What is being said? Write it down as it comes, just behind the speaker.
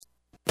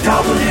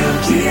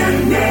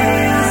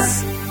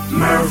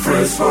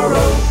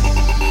Frisboro.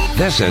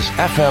 This is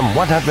FM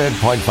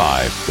 100.5,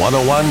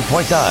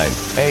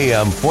 101.9,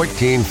 AM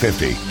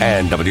 1450,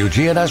 and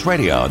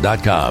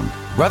WGNSradio.com.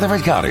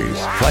 Rutherford County's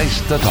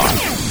place to talk.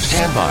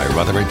 Stand by,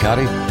 Rutherford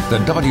County. The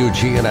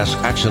WGNS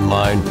Action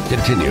Line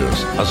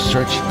continues a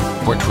search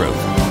for truth.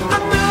 I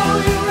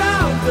know you're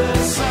out there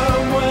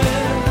somewhere.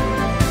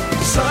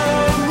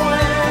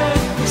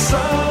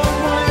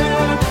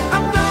 I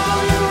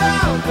know you're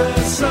out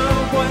there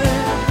somewhere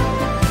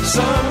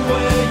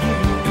you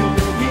can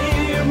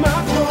hear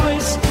my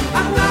voice.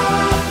 I know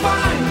I'll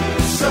find you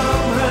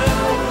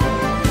somehow.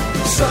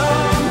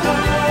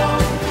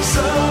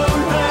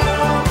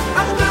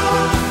 I know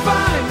I'll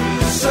find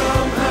you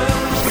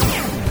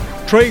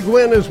somehow. Trey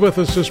Gwynn is with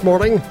us this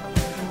morning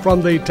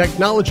from the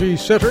Technology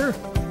Center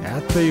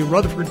at the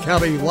Rutherford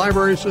County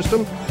Library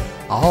System.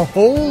 A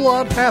whole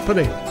lot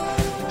happening.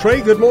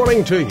 Trey, good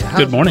morning to you.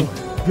 Good morning.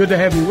 Good to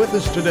have you with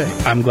us today.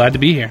 I'm glad to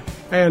be here.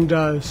 And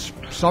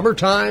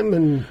summertime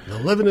and the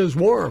living is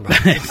warm.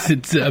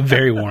 It's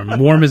very warm.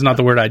 Warm is not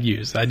the word I'd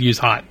use. I'd use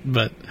hot,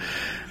 but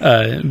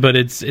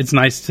it's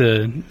nice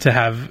to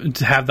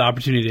have the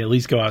opportunity to at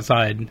least go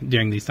outside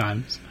during these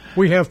times.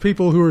 We have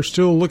people who are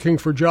still looking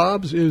for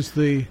jobs. Is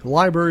the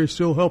library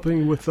still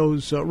helping with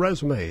those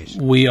resumes?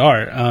 We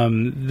are.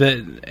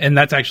 And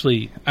that's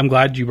actually, I'm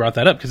glad you brought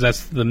that up because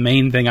that's the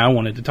main thing I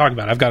wanted to talk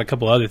about. I've got a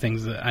couple other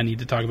things that I need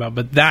to talk about,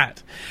 but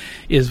that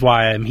is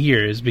why I'm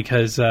here, is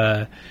because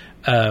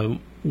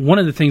one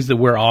of the things that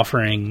we're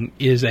offering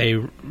is a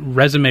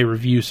resume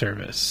review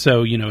service.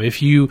 So,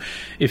 if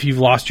you've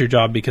lost your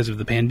job because of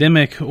the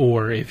pandemic,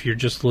 or if you're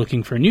just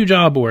looking for a new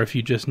job, or if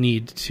you just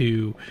need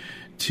to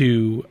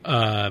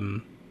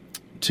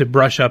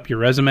brush up your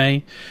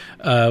resume,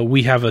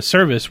 we have a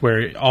service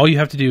where all you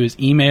have to do is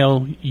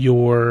email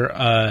your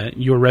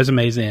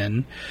resumes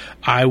in.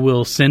 I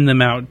will send them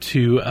out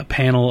to a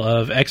panel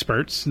of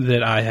experts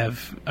that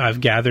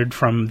I've gathered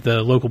from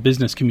the local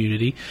business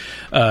community.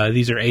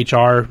 These are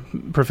HR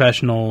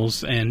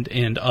professionals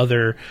and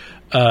other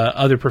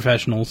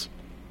professionals,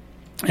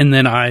 and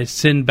then I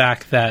send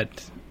back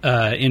that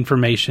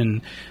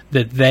information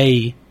that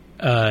they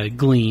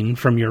glean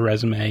from your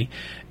resume,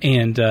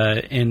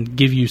 and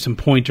give you some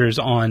pointers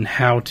on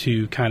how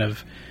to kind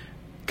of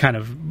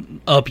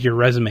up your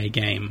resume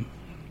game.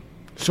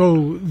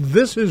 So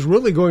this is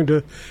really going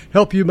to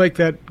help you make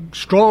that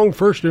strong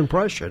first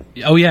impression.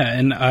 Oh yeah,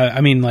 and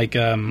I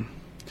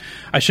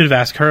should have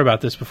asked her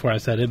about this before I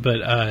said it,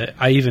 but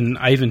I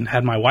even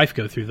had my wife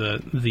go through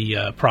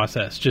the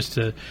process just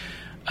to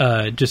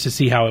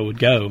see how it would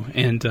go,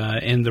 and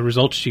the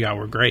results she got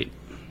were great.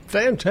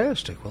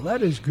 Fantastic. Well,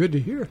 that is good to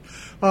hear.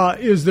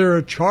 Is there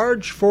a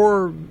charge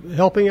for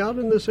helping out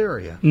in this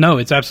area? No,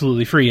 it's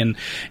absolutely free. And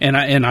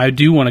I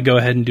do want to go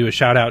ahead and do a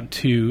shout out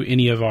to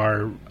any of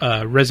our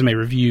resume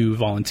review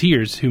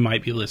volunteers who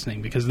might be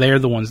listening, because they're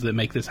the ones that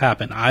make this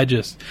happen. I'm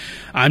just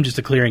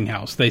a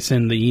clearinghouse. They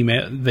send the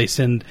email.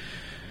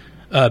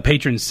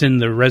 Patrons send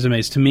the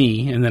resumes to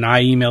me, and then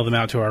I email them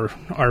out to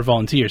our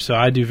volunteers. So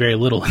I do very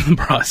little in the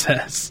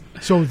process.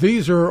 So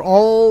these are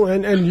all,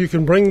 and you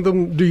can bring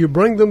them. Do you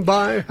bring them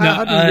by?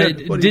 How do you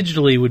get,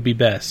 digitally would be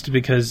best,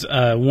 because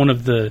one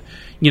of the,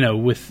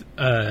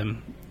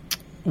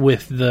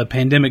 with the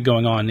pandemic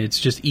going on, it's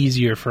just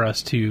easier for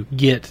us to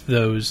get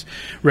those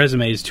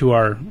resumes to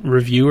our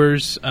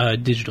reviewers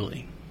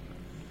digitally.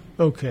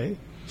 Okay,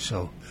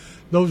 so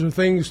those are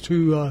things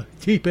to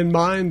keep in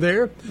mind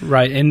there.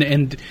 Right,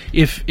 and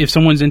if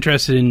someone's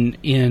interested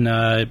in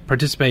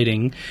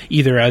participating,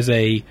 either as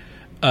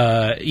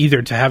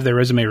either to have their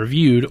resume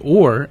reviewed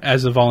or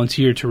as a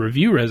volunteer to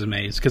review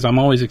resumes, because I'm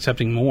always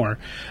accepting more,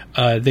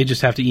 they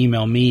just have to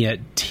email me at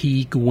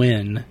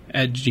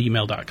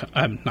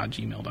tgwin@gmail.com. Not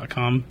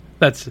gmail.com.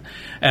 That's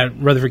at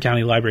Rutherford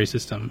County Library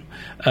System.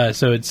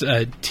 So it's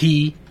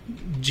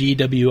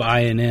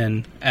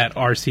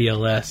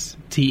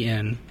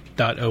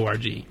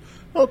tgwin@rclstn.org.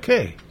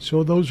 Okay,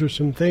 so those are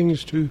some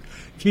things to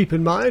keep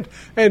in mind.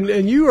 And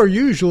you are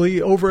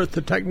usually over at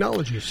the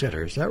Technology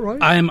Center, is that right?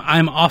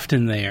 I'm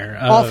often there.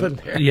 Often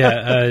there.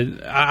 Yeah,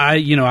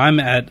 I'm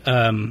at.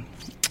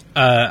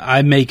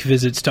 I make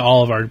visits to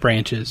all of our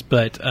branches,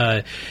 but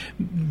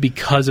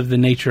because of the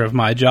nature of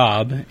my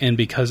job and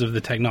because of the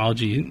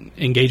Technology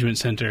Engagement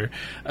Center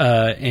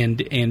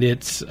and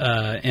its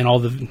and all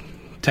the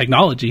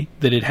technology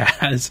that it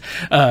has,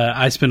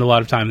 I spend a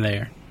lot of time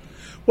there.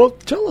 Well,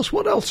 tell us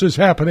what else is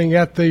happening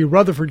at the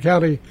Rutherford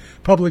County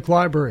Public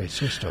Library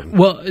System.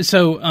 Well,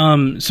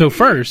 so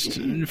first,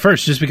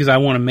 just because I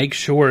want to make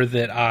sure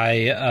that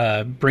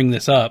I bring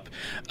this up,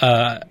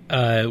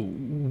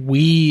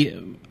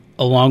 we,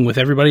 along with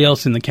everybody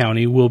else in the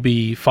county, will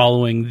be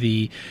following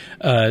the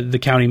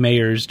county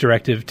mayor's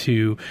directive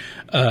to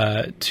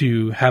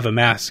have a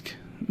mask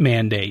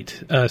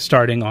mandate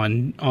starting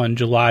on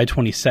July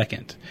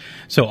 22nd.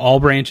 So all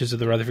branches of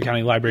the Rutherford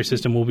County Library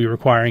System will be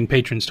requiring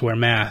patrons to wear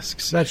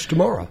masks. That's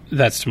tomorrow.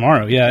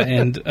 Yeah.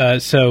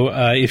 And so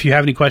if you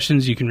have any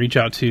questions, you can reach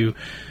out to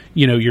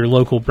your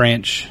local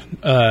branch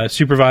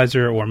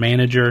supervisor or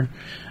manager.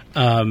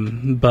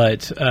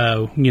 But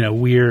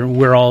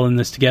we're all in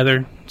this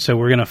together, so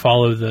we're going to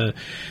follow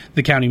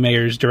the county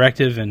mayor's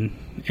directive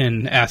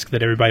and ask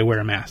that everybody wear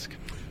a mask.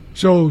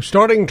 So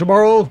starting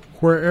tomorrow,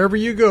 wherever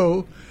you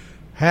go,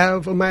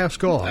 have a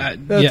mask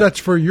on. That's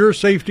for your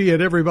safety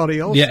and everybody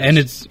else's. Yeah,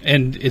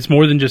 and it's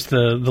more than just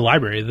the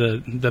library.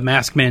 The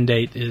mask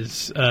mandate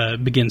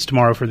begins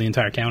tomorrow for the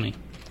entire county.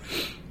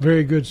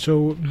 Very good.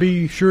 So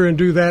be sure and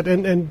do that,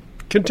 and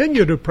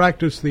continue to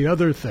practice the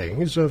other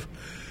things of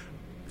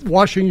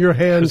washing your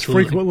hands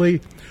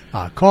frequently,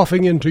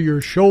 coughing into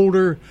your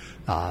shoulder,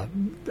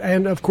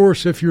 and of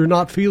course, if you're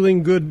not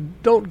feeling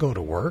good, don't go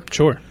to work.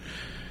 Sure.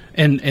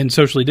 And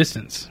socially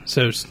distance.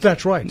 So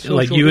that's right.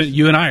 Like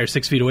you and I are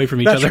 6 feet away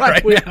from each other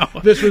right now.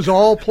 This was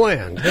all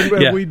planned,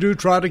 and we do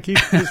try to keep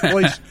this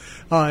place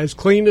as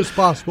clean as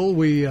possible.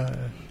 We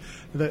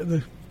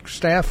the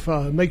staff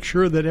make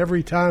sure that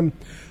every time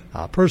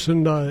a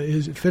person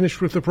is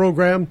finished with the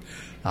program,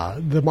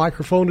 the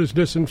microphone is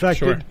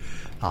disinfected,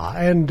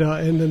 and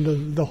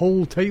then the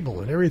whole table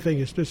and everything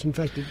is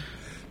disinfected,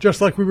 just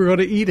like we were going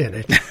to eat in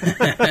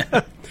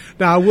it.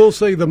 Now, I will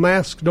say the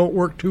masks don't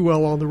work too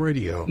well on the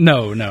radio.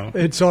 No.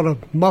 It sort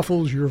of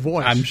muffles your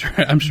voice.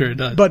 I'm sure it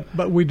does.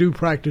 But we do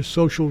practice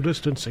social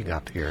distancing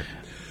up here.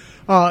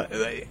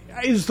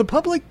 Is the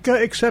public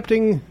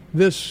accepting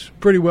this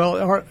pretty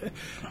well?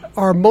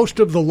 Are most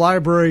of the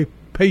library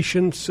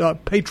patrons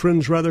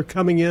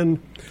coming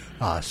in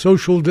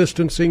social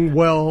distancing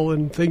well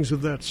and things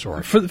of that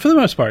sort? For the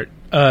most part,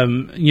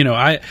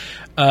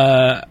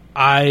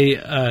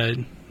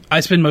 I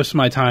spend most of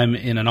my time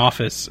in an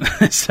office,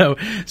 so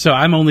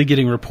I'm only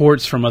getting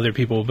reports from other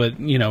people. But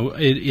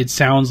it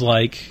sounds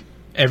like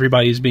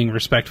everybody's being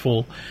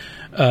respectful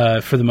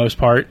for the most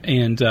part,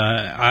 and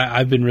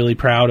I've been really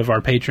proud of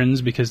our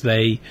patrons because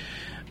they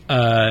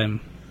are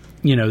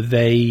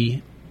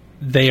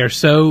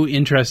so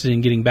interested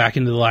in getting back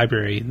into the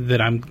library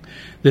that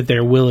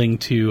they're willing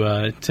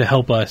to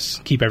help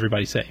us keep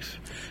everybody safe.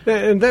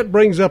 And that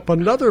brings up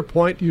another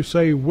point. You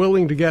say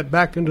willing to get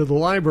back into the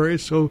library,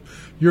 so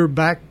you're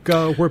back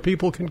where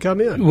people can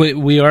come in.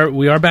 We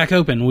are back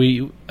open.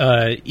 We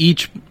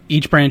each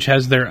branch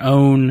has their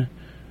own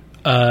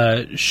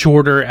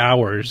shorter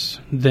hours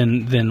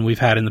than we've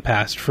had in the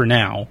past for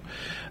now.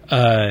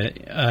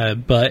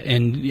 But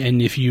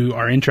if you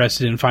are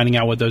interested in finding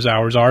out what those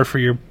hours are for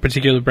your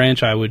particular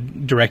branch, I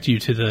would direct you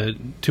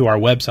to our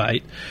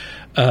website.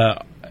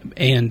 But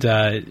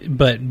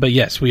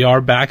yes, we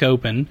are back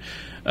open.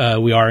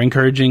 We are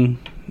encouraging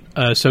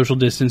social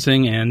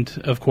distancing, and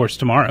of course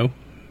tomorrow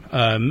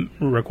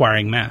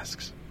requiring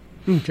masks.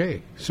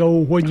 Okay, so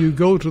when you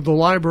go to the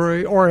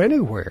library or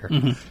anywhere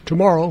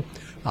tomorrow,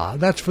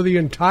 that's for the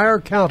entire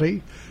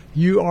county.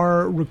 You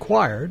are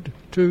required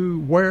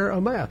to wear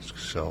a mask.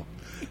 So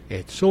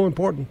it's so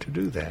important to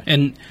do that.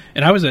 And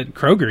I was at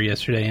Kroger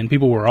yesterday, and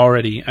people were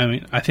already.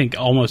 I think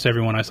almost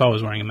everyone I saw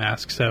was wearing a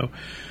mask. So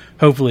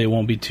hopefully it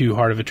won't be too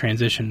hard of a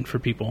transition for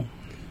people.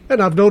 And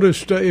I've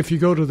noticed if you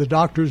go to the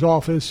doctor's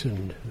office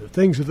and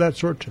things of that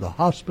sort, to the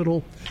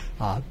hospital,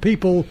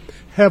 people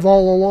have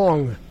all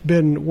along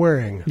been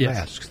wearing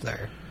masks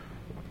there.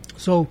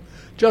 So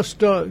just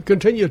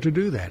continue to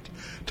do that.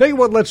 Tell you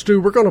what, let's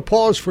do. We're going to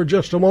pause for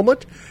just a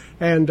moment,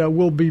 and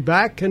we'll be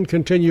back and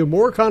continue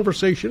more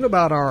conversation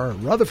about our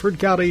Rutherford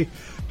County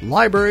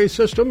library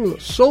system.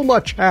 So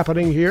much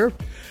happening here.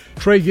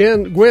 Trey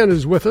Gwynn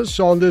is with us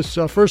on this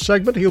first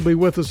segment. He'll be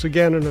with us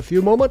again in a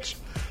few moments,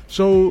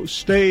 so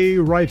stay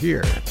right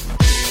here.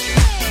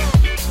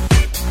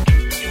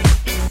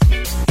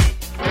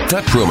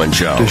 The Truman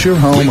Show. Does your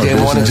home or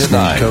Weekday mornings business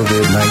at need 9.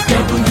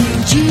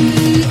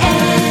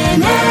 COVID-19?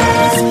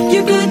 WGNS,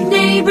 your good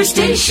neighbor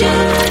station.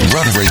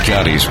 Rutherford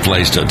County's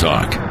place to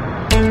talk.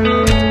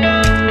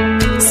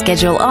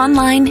 Schedule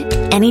online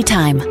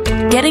anytime.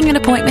 Getting an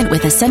appointment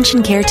with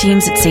Ascension Care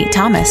Teams at St.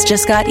 Thomas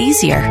just got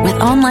easier with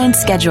online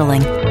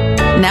scheduling.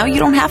 Now you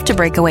don't have to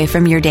break away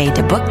from your day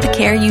to book the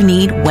care you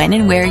need when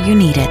and where you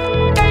need it.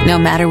 No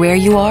matter where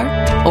you are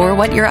or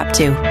what you're up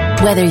to,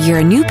 whether you're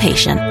a new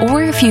patient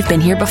or if you've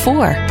been here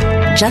before,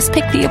 just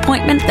pick the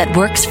appointment that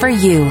works for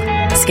you.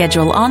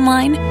 Schedule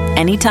online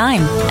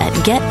anytime at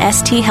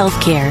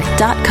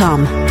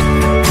getsthealthcare.com.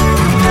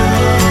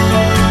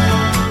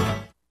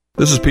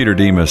 This is Peter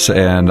Demas,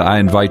 and I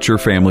invite your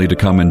family to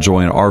come and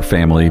join our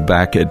family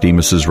back at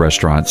Demas's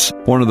Restaurants.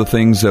 One of the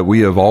things that we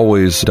have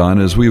always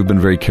done is we've been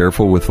very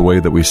careful with the way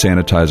that we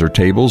sanitize our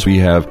tables. We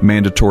have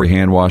mandatory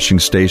hand washing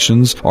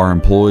stations. Our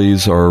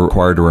employees are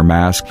required to wear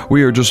masks.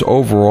 We are just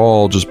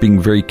overall just being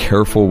very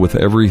careful with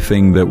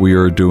everything that we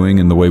are doing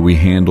and the way we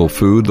handle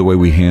food, the way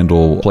we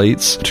handle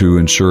plates to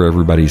ensure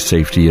everybody's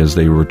safety as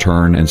they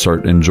return and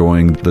start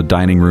enjoying the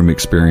dining room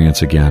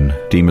experience again.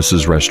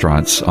 Demas's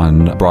Restaurants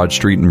on Broad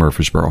Street in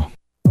Murfreesboro.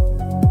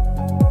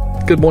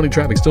 Good morning.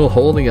 Traffic still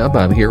holding up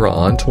out here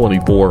on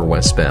 24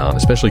 westbound,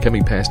 especially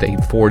coming past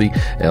 840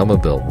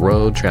 Elmaville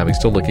Road. Traffic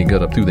still looking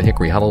good up through the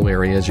Hickory Hollow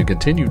area as you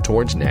continue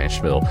towards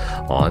Nashville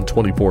on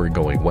 24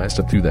 going west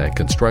up through that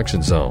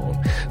construction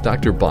zone.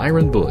 Dr.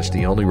 Byron Bush,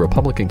 the only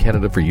Republican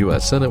candidate for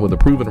U.S. Senate with a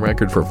proven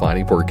record for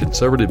fighting for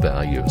conservative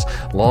values.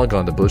 Log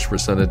on to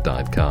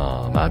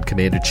bushforsenate.com. I'm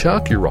Commander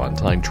Chuck. You're on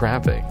time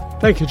traffic.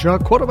 Thank you,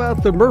 Chuck. What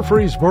about the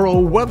Murfreesboro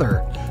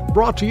weather?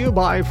 Brought to you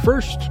by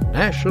First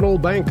National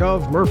Bank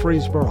of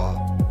Murfreesboro.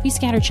 We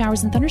scattered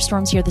showers and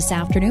thunderstorms here this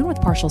afternoon with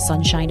partial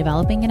sunshine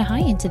developing and a high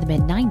into the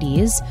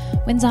mid-90s.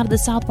 Winds out of the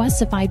southwest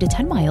of 5 to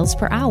 10 miles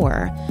per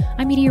hour.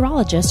 I'm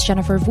meteorologist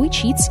Jennifer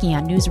Wojcicki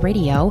on News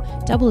Radio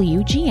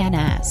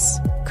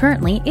WGNS.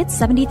 Currently, it's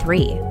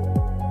 73.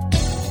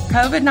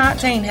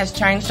 COVID-19 has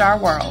changed our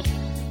world.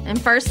 And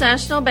First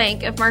National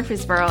Bank of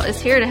Murfreesboro is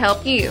here to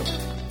help you.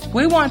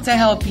 We want to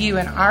help you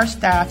and our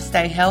staff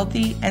stay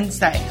healthy and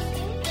safe.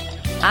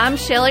 I'm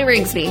Shelley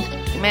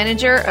Rigsby,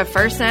 manager of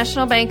First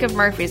National Bank of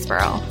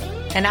Murfreesboro.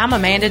 And I'm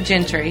Amanda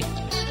Gentry.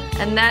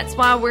 And that's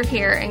why we're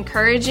here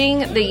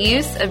encouraging the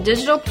use of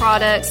digital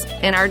products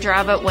in our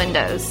drive-up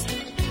windows.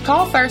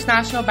 Call First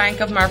National Bank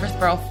of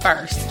Murfreesboro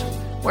first.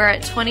 We're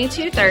at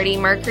 2230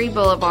 Mercury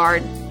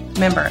Boulevard.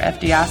 Member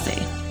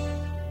FDIC.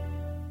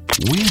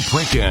 We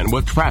break in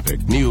with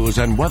traffic, news,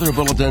 and weather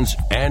bulletins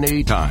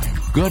anytime.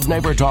 Good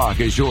Neighbor Talk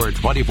is your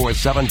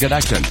 24/7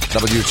 connection.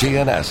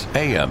 WGNS,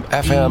 AM,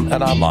 FM,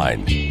 and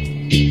online.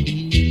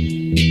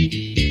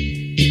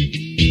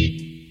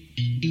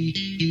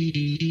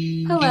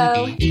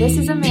 Hello, this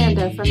is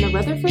Amanda from the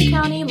Rutherford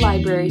County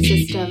Library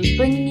System,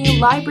 bringing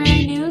you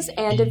library news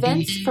and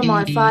events from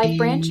our 5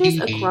 branches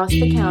across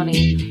the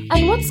county,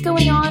 and what's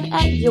going on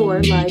at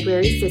your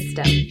library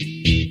system.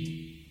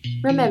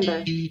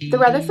 Remember, the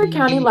Rutherford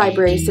County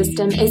Library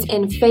System is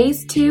in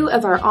Phase 2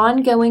 of our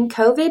ongoing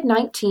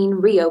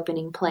COVID-19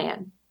 reopening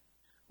plan.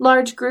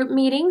 Large group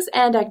meetings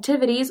and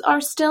activities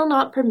are still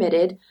not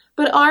permitted,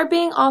 but are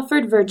being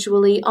offered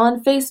virtually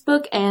on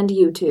Facebook and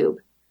YouTube.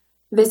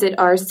 Visit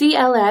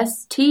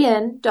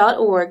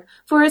rclstn.org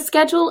for a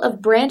schedule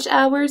of branch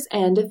hours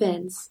and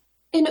events.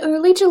 In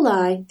early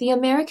July, the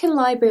American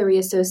Library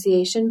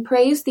Association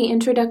praised the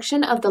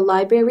introduction of the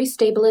Library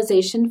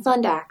Stabilization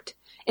Fund Act,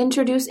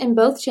 introduced in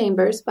both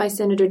chambers by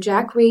Senator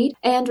Jack Reed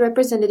and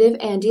Representative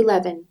Andy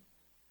Levin.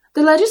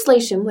 The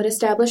legislation would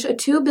establish a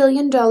 $2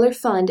 billion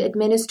fund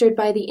administered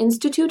by the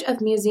Institute of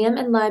Museum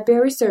and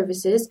Library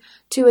Services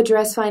to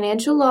address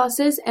financial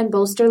losses and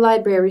bolster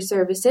library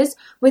services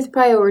with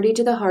priority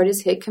to the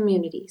hardest-hit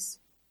communities.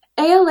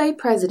 ALA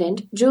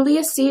President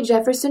Julius C.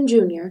 Jefferson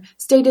Jr.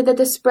 stated that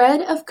the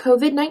spread of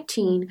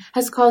COVID-19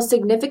 has caused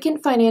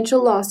significant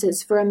financial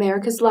losses for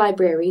America's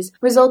libraries,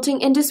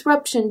 resulting in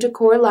disruption to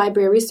core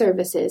library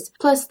services,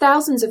 plus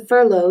thousands of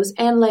furloughs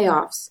and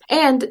layoffs,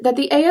 and that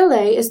the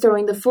ALA is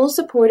throwing the full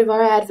support of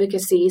our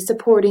advocacy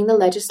supporting the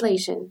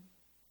legislation.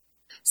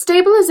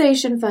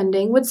 Stabilization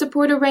funding would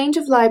support a range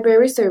of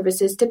library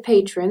services to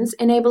patrons,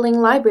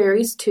 enabling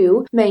libraries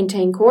to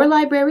maintain core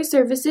library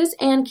services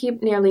and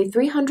keep nearly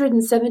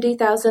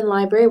 370,000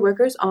 library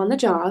workers on the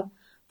job,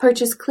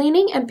 purchase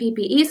cleaning and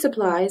PPE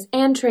supplies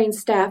and train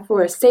staff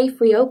for a safe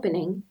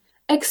reopening,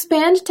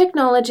 expand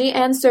technology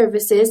and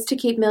services to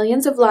keep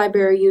millions of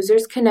library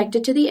users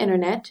connected to the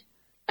Internet,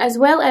 as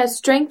well as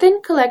strengthen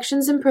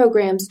collections and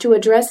programs to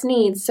address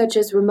needs such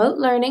as remote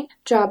learning,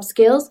 job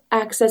skills,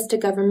 access to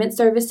government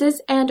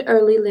services, and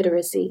early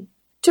literacy.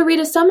 To read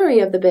a summary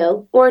of the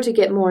bill, or to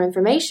get more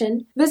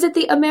information, visit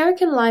the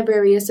American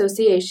Library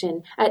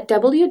Association at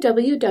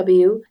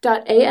www.ala.org.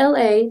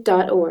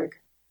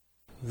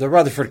 The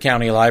Rutherford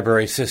County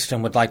Library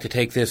System would like to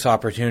take this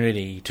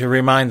opportunity to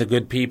remind the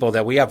good people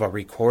that we have a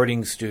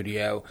recording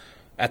studio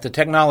at the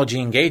Technology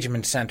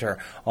Engagement Center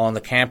on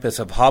the campus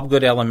of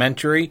Hobgood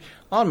Elementary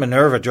on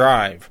Minerva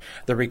Drive.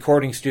 The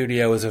recording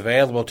studio is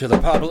available to the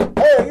public.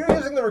 Hey, are you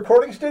using the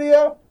recording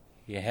studio?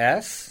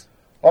 Yes.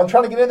 Well, I'm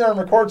trying to get in there and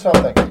record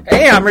something.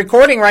 Hey, I'm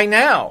recording right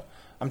now.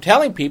 I'm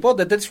telling people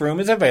that this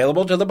room is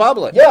available to the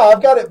public. Yeah,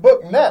 I've got it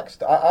booked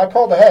next. I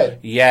called ahead.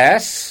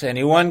 Yes,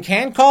 anyone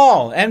can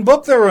call and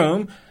book the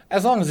room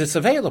as long as it's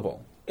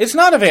available. It's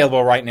not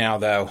available right now,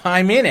 though.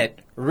 I'm in it,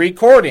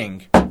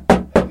 recording.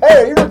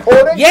 Hey, are you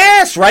recording?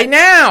 Yes, right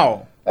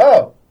now.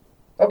 Oh,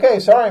 okay,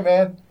 sorry,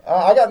 man.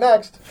 I got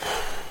next.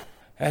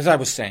 As I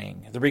was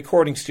saying, the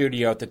recording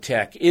studio at the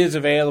Tech is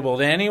available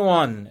to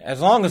anyone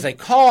as long as they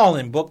call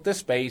and book the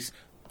space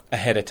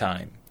ahead of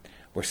time.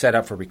 We're set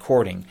up for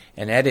recording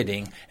and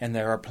editing, and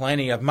there are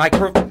plenty of Hey,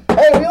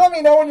 will you let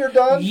me know when you're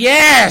done?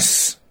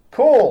 Yes!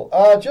 Cool.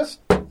 Just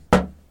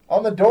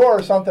on the door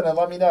or something and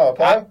let me know,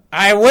 okay?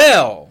 I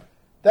will.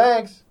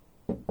 Thanks.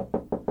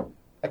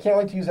 I can't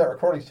wait to use that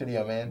recording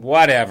studio, man.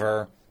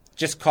 Whatever.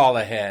 Just call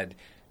ahead.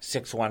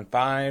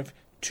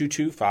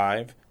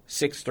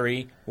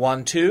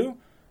 615-225-6312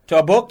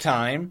 to book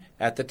time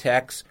at the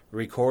Tech's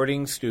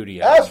recording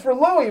studio. Ask for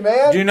Louie,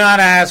 man. Do not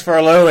ask for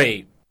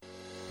Louie.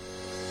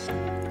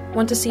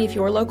 Want to see if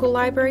your local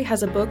library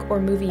has a book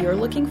or movie you're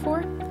looking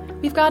for?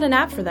 We've got an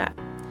app for that.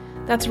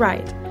 That's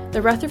right.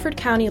 The Rutherford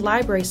County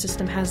Library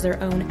System has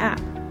their own app.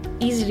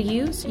 Easy to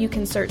use, you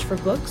can search for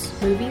books,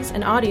 movies,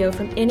 and audio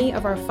from any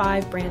of our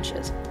 5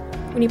 branches.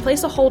 When you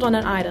place a hold on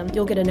an item,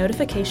 you'll get a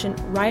notification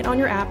right on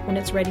your app when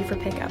it's ready for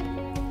pickup.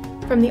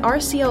 From the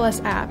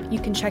RCLS app, you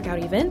can check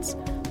out events,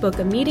 book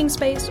a meeting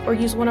space, or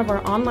use one of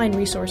our online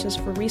resources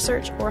for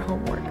research or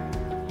homework.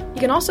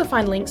 You can also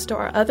find links to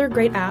our other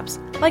great apps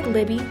like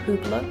Libby,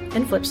 Hoopla,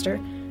 and Flipster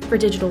for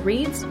digital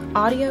reads,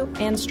 audio,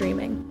 and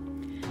streaming.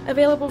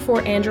 Available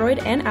for Android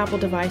and Apple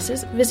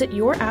devices, visit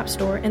your app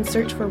store and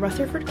search for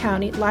Rutherford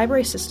County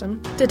Library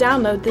System to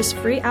download this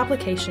free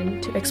application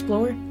to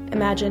explore,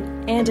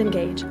 imagine, and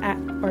engage at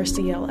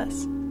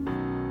RCLS.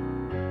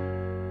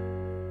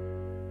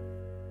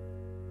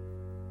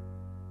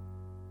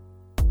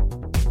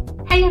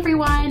 Hey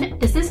everyone,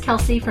 this is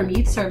Kelsey from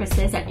Youth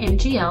Services at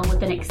MGL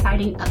with an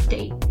exciting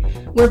update.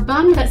 We're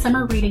bummed that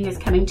summer reading is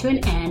coming to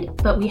an end,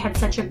 but we had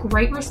such a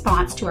great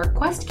response to our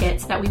Quest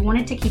kits that we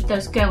wanted to keep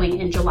those going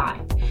in July.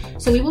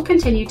 So we will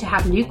continue to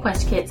have new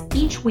Quest kits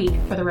each week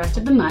for the rest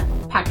of the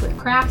month, packed with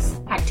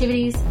crafts,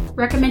 activities,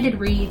 recommended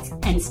reads,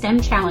 and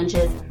STEM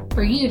challenges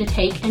for you to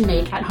take and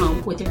make at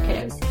home with your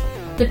kiddos.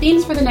 The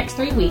themes for the next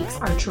 3 weeks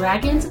are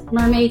dragons,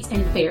 mermaids,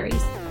 and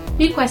fairies.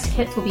 New Quest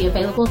kits will be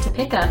available to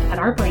pick up at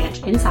our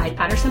branch inside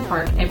Patterson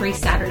Park every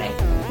Saturday.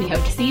 We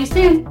hope to see you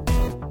soon.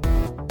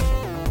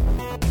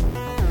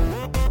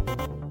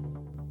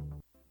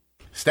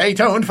 Stay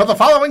tuned for the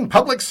following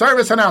public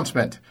service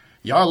announcement.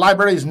 Your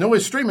library's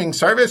newest streaming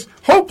service,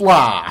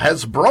 Hoopla,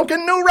 has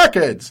broken new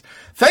records.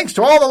 Thanks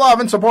to all the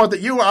love and support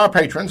that you, our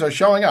patrons, are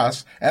showing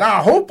us and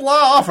our Hoopla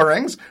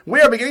offerings,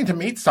 we are beginning to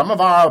meet some of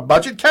our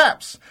budget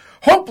caps.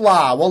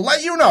 Hoopla will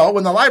let you know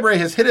when the library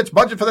has hit its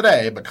budget for the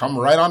day, but come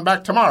right on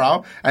back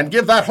tomorrow and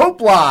give that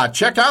Hoopla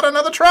check out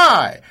another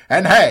try.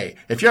 And hey,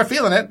 if you're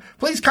feeling it,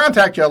 please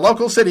contact your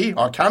local city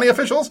or county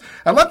officials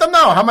and let them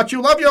know how much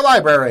you love your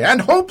library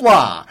and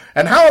Hoopla,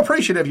 and how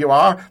appreciative you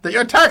are that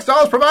your tax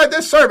dollars provide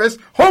this service,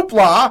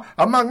 Hoopla,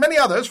 among many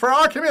others for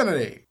our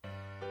community.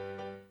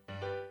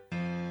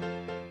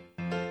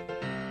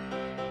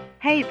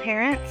 Hey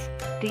parents,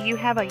 do you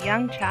have a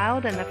young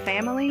child in the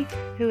family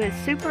who is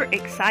super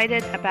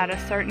excited about a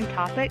certain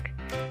topic,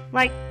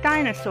 like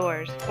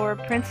dinosaurs or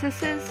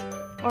princesses,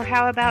 or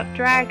how about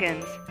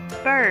dragons,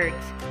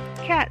 birds,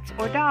 cats,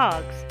 or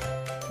dogs?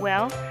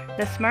 Well,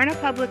 the Smyrna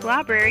Public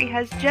Library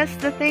has just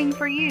the thing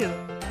for you.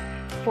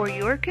 For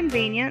your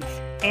convenience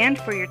and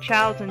for your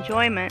child's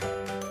enjoyment,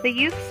 the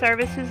Youth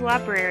Services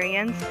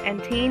librarians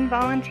and teen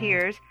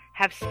volunteers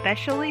have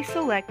specially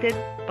selected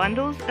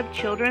bundles of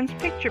children's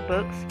picture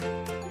books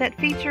that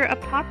feature a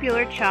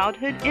popular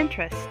childhood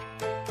interest.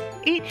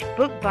 Each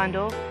book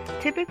bundle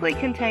typically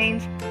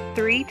contains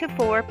 3 to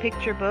 4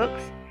 picture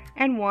books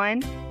and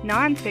 1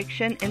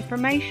 nonfiction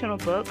informational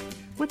book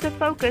with a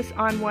focus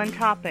on one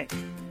topic.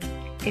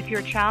 If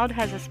your child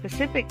has a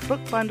specific book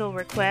bundle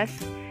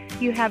request,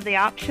 you have the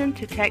option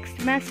to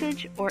text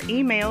message or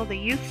email the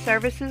Youth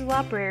Services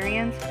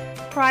librarians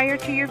prior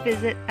to your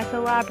visit at the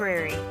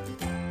library.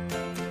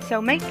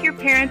 So make your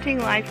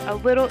parenting life a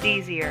little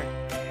easier.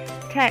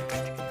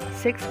 Text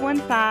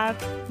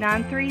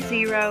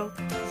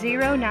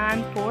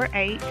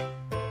 615-930-0948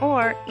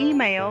 or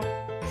email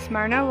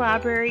Smyrna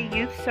Library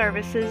Youth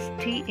Services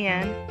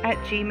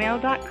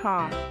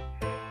TN@gmail.com.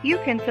 You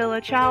can fill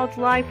a child's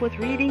life with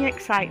reading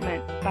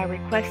excitement by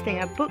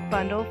requesting a book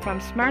bundle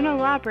from Smyrna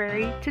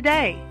Library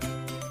today.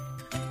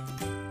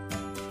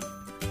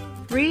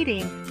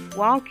 Reading,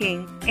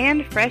 walking,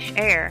 and fresh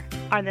air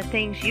are the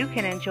things you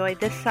can enjoy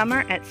this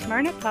summer at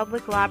Smyrna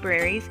Public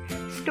Library's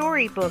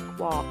Storybook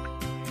Walk.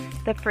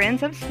 The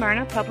Friends of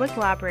Smyrna Public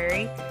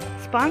Library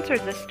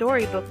sponsored the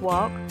Storybook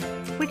Walk,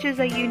 which is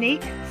a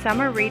unique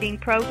summer reading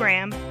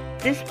program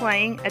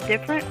displaying a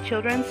different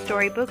children's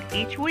storybook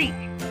each week.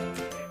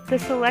 The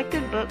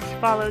selected books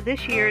follow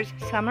this year's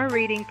summer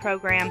reading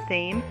program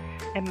theme,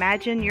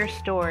 Imagine Your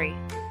Story.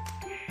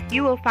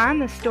 You will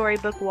find the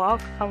Storybook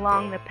Walk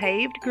along the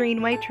paved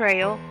Greenway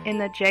Trail in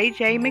the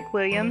J.J.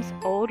 McWilliams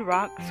Old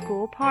Rock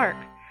School Park,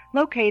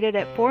 located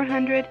at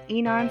 400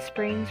 Enon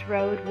Springs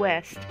Road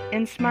West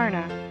in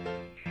Smyrna.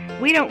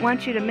 We don't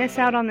want you to miss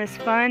out on this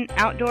fun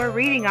outdoor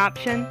reading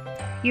option.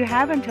 You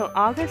have until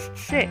August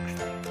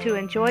 6th to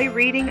enjoy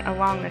reading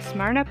along the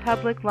Smyrna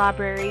Public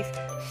Library's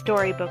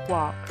Storybook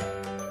Walk.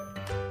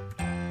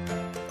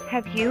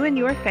 Have you and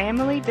your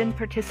family been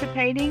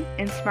participating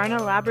in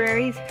Smyrna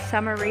Library's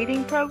summer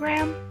reading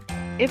program?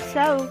 If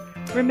so,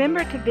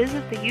 remember to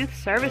visit the Youth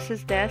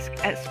Services desk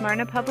at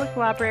Smyrna Public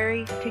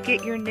Library to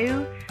get your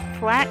new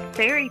flat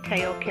fairy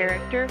tale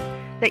character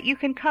that you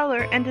can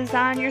color and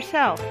design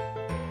yourself.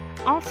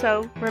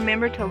 Also,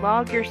 remember to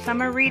log your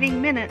summer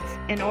reading minutes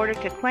in order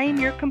to claim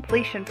your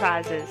completion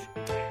prizes.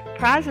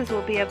 Prizes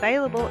will be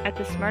available at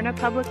the Smyrna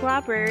Public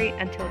Library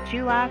until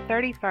July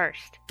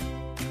 31st.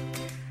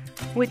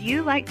 Would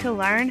you like to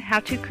learn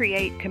how to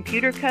create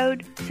computer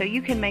code so you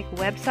can make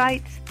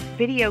websites,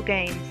 video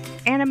games,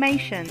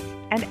 animations,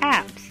 and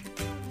apps?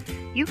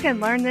 You can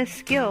learn this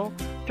skill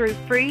through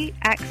free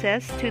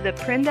access to the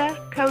Prenda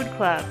Code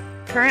Club,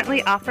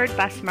 currently offered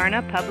by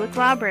Smyrna Public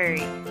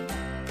Library.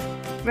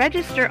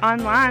 Register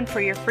online for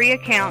your free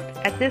account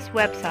at this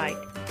website,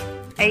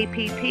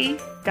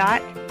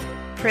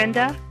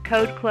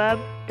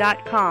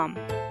 app.prendacodeclub.com.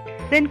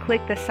 Then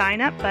click the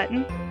Sign Up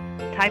button,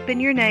 type in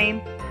your name,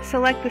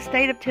 select the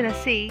state of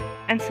Tennessee,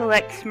 and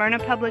select Smyrna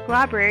Public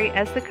Library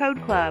as the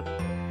Code Club.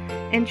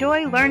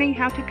 Enjoy learning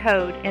how to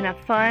code in a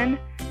fun,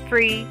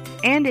 free,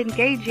 and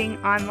engaging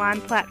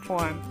online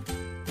platform.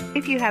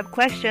 If you have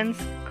questions,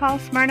 call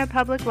Smyrna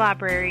Public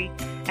Library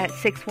at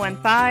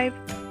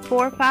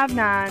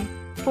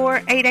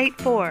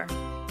 615-459-4884.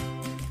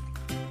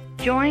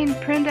 Join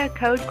Prenda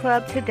Code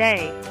Club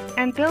today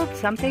and build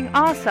something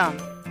awesome.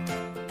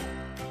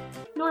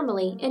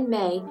 Normally, in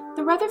May,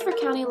 the Rutherford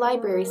County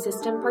Library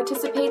System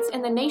participates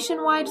in the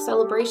nationwide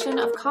celebration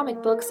of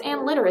comic books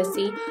and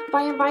literacy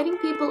by inviting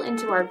people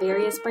into our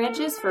various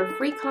branches for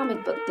Free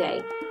Comic Book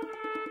Day.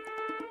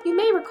 You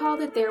may recall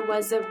that there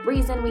was a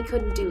reason we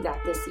couldn't do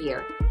that this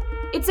year.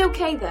 It's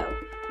okay though,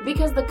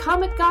 because the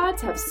comic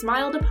gods have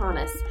smiled upon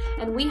us,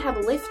 and we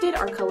have lifted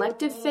our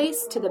collective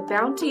face to the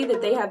bounty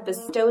that they have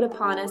bestowed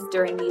upon us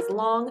during these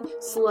long,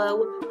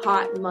 slow,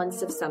 hot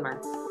months of summer.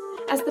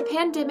 As the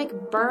pandemic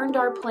burned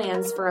our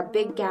plans for a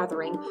big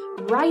gathering,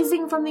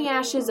 rising from the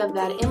ashes of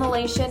that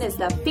immolation is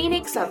the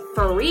phoenix of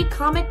Free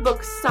Comic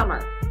Book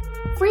Summer.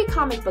 Free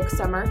Comic Book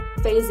Summer,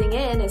 phasing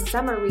in as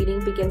summer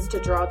reading begins to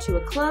draw to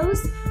a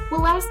close,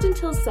 will last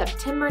until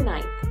September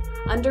 9th.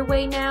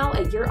 Underway now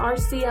at your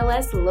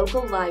RCLS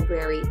local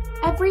library.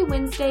 Every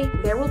Wednesday,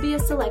 there will be a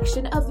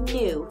selection of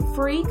new,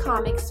 free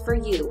comics for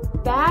you,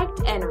 bagged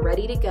and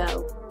ready to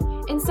go.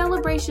 In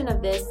celebration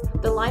of this,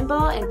 the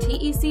Limbaugh and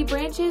TEC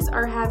branches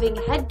are having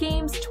Head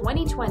Games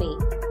 2020.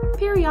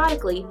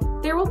 Periodically,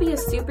 there will be a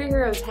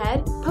superhero's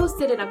head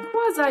posted in a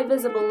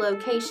quasi-visible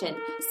location,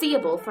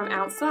 seeable from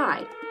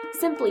outside.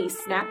 Simply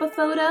snap a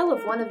photo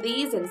of one of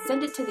these and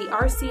send it to the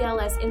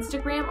RCLS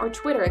Instagram or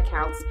Twitter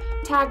accounts,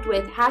 tagged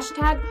with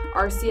hashtag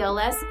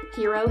RCLS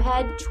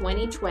HeroHead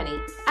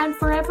 2020. And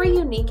for every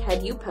unique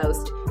head you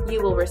post,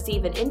 you will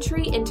receive an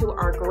entry into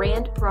our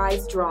grand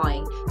prize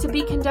drawing to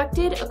be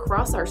conducted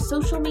across our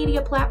social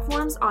media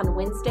platforms on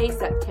Wednesday,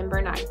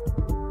 September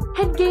 9th.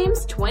 Head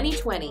Games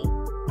 2020.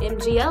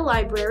 MGL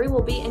Library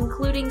will be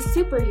including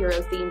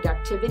superhero-themed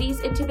activities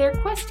into their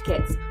quest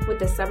kits with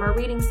the summer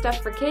reading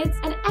stuff for kids,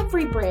 and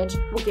every branch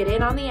will get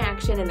in on the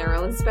action in their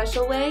own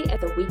special way as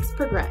the weeks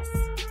progress.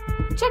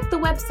 Check the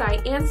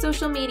website and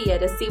social media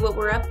to see what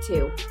we're up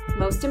to.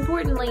 Most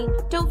importantly,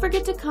 don't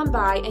forget to come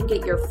by and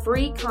get your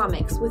free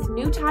comics with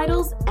new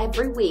titles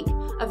every week,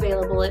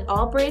 available at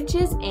all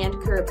branches and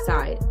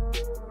curbside.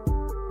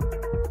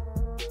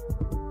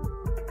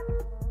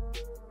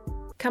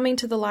 Coming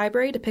to the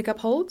library to pick up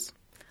holds?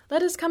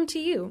 Let us come to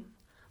you.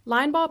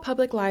 Linebaugh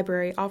Public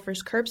Library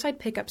offers curbside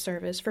pickup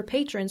service for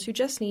patrons who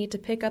just need to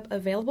pick up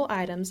available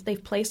items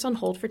they've placed on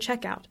hold for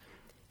checkout.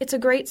 It's a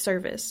great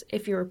service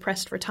if you're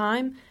pressed for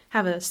time,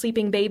 have a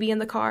sleeping baby in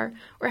the car,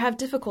 or have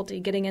difficulty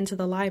getting into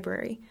the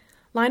library.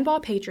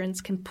 Linebaugh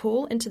patrons can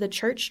pull into the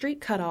Church Street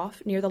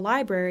cutoff near the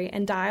library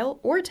and dial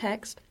or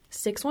text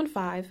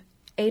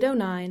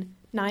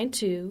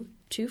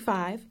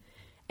 615-809-9225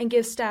 and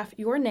give staff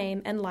your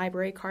name and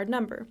library card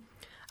number.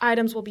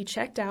 Items will be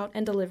checked out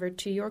and delivered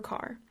to your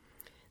car.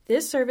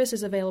 This service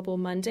is available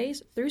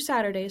Mondays through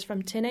Saturdays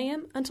from 10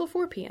 a.m. until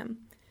 4 p.m.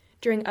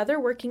 During other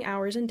working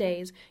hours and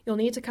days, you'll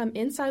need to come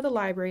inside the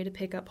library to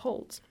pick up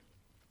holds.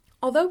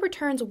 Although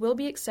returns will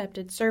be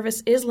accepted,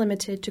 service is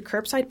limited to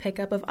curbside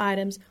pickup of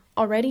items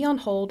already on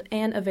hold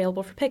and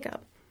available for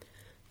pickup.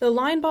 Though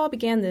Linebaugh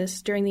began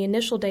this during the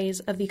initial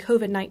days of the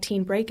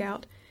COVID-19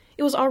 breakout,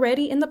 it was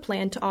already in the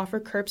plan to offer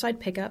curbside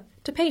pickup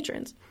to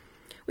patrons.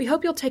 We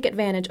hope you'll take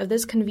advantage of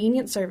this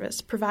convenient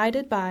service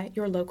provided by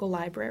your local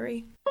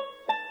library.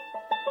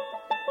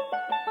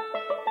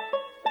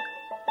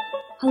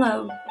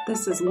 Hello,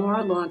 this is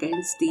Laura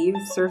Loggins, the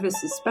Youth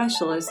Services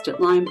Specialist at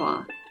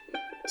Linebaugh.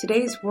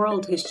 Today's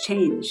world has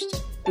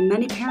changed, and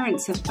many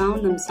parents have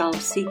found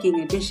themselves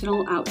seeking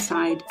additional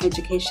outside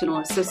educational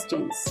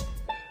assistance.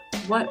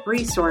 What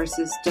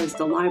resources does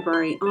the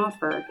library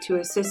offer to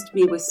assist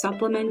me with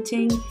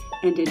supplementing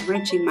and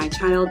enriching my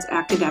child's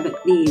academic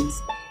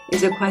needs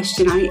is a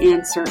question I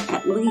answer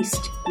at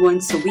least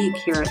once a week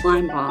here at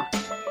Linebaugh.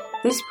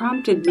 This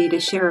prompted me to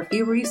share a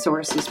few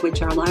resources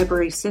which our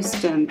library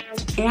system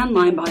and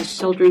Linebaugh's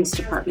Children's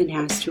Department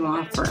has to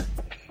offer.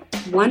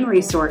 One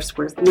resource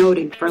worth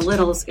noting for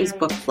littles is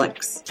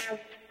BookFlix.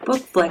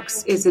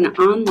 BookFlix is an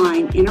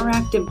online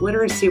interactive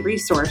literacy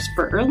resource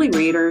for early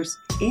readers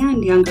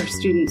and younger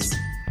students.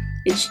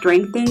 It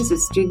strengthens a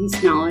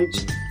student's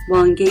knowledge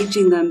while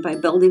engaging them by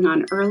building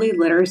on early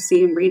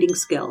literacy and reading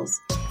skills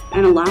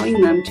and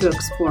allowing them to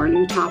explore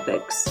new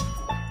topics.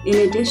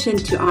 In addition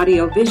to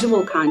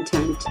audio-visual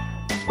content,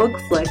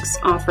 BookFlix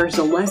offers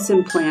a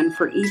lesson plan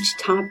for each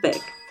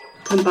topic,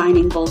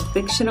 combining both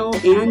fictional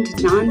and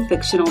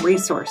non-fictional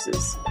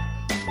resources.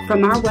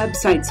 From our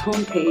website's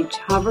homepage,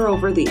 hover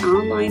over the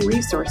Online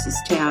Resources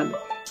tab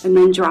and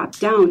then drop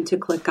down to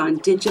click on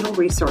Digital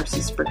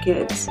Resources for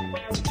Kids.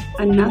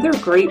 Another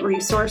great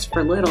resource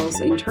for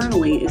littles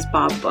internally is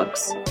Bob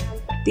Books.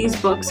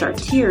 These books are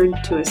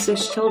tiered to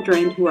assist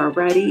children who are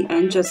ready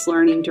and just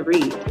learning to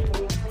read.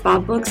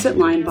 Bob Books at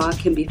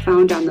Linebaugh can be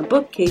found on the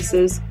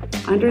bookcases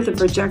under the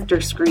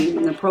projector screen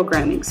in the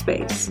programming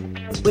space.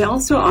 We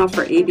also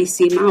offer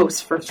ABC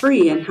Mouse for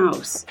free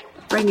in-house.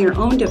 Bring your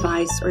own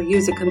device or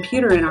use a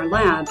computer in our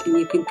lab and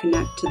you can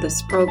connect to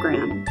this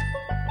program.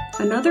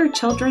 Another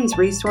children's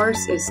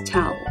resource is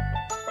Tell.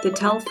 The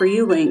Tell for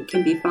You link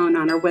can be found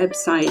on our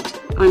website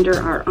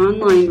under our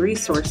Online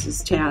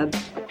Resources tab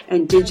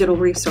and Digital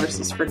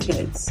Resources for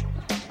Kids.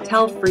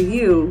 Tell for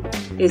You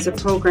is a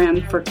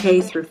program for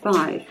K through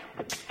 5,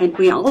 and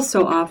we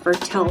also offer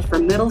Tell for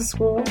middle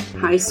school,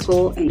 high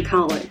school, and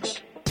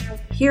college.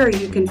 Here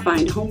you can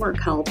find homework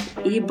help,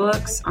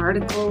 ebooks,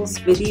 articles,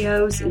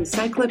 videos,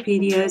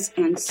 encyclopedias,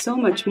 and so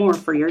much more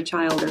for your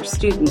child or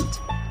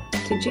student.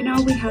 Did you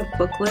know we have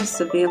book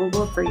lists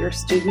available for your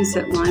students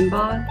at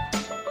Linebaugh?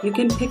 You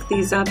can pick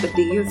these up at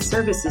the Youth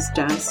Services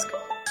desk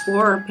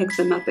or pick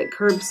them up at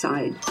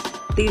curbside.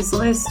 These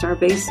lists are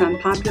based on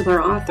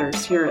popular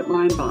authors here at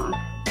Linebaugh,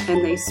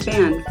 and they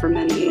span for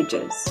many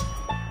ages.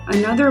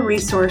 Another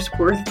resource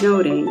worth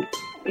noting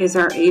is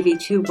our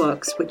AV2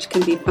 books, which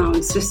can be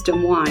found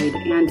system-wide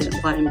and at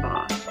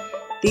Linebaugh.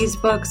 These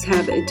books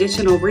have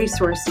additional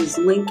resources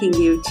linking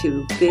you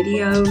to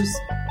videos,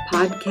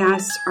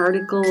 podcasts,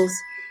 articles,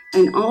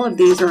 and all of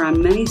these are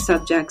on many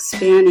subjects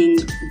spanning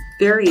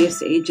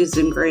various ages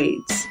and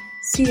grades.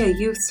 See a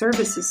Youth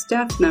Services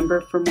staff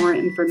member for more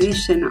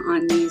information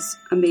on these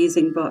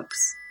amazing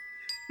books.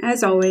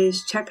 As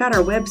always, check out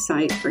our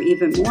website for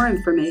even more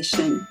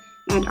information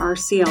at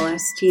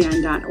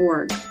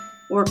rclstn.org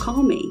or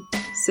call me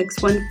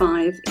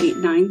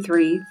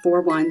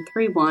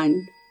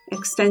 615-893-4131,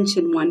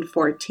 extension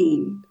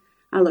 114.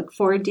 I look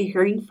forward to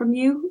hearing from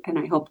you, and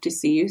I hope to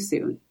see you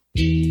soon.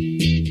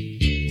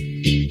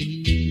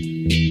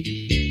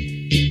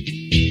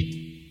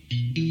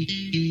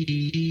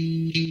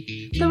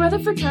 The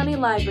Rutherford County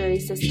Library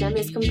System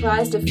is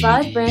comprised of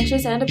 5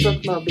 branches and a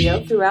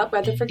bookmobile throughout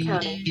Rutherford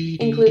County,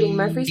 including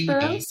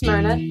Murfreesboro,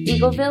 Smyrna,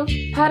 Eagleville,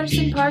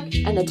 Patterson Park,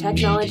 and the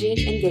Technology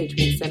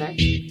Engagement Center.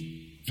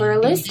 For a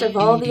list of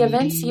all the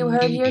events you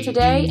heard here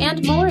today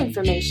and more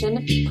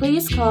information,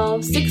 please call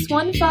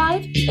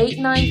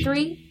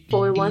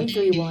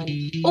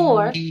 615-893-4131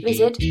 or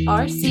visit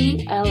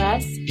rclstn.org.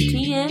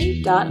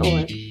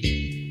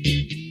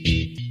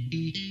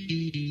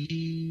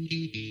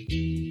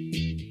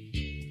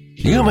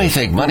 You may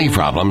think money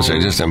problems are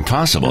just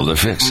impossible to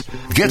fix.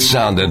 Get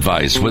sound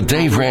advice with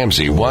Dave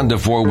Ramsey 1 to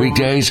 4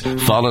 weekdays,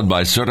 followed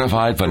by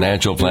certified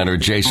financial planner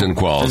Jason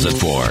Qualls at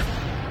 4.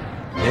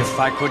 If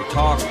I could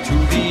talk to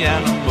the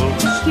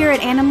animals. Here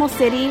at Animal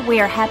City, we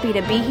are happy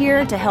to be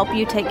here to help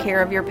you take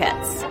care of your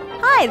pets.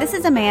 Hi, this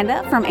is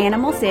Amanda from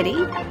Animal City,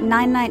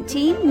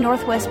 919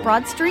 Northwest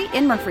Broad Street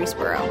in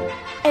Murfreesboro.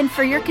 And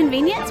for your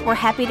convenience, we're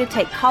happy to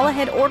take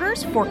call-ahead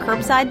orders for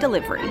curbside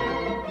delivery.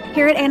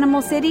 Here at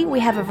Animal City,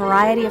 we have a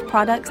variety of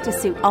products to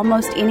suit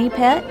almost any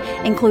pet,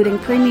 including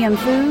premium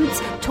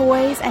foods,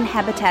 toys, and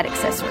habitat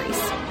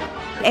accessories.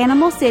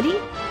 Animal City,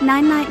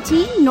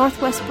 919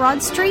 Northwest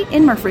Broad Street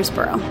in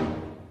Murfreesboro.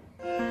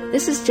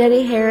 This is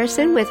Jenny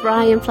Harrison with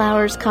Ryan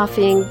Flowers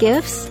Coffee and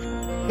Gifts.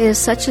 It is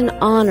such an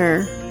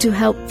honor to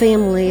help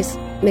families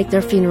make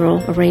their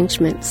funeral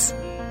arrangements.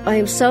 I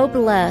am so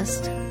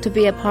blessed to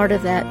be a part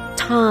of that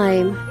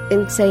time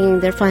in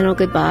saying their final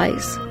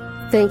goodbyes.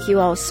 Thank you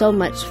all so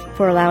much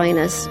for allowing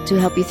us to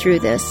help you through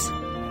this.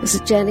 This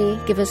is Jenny.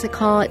 Give us a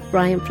call at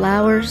Ryan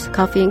Flowers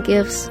Coffee and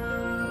Gifts,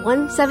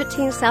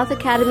 117 South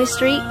Academy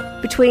Street,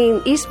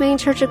 between East Main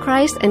Church of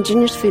Christ and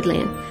Junior's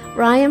Foodland.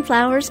 Ryan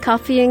Flowers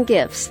Coffee and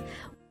Gifts.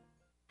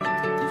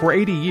 For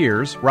 80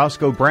 years,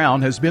 Roscoe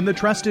Brown has been the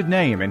trusted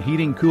name in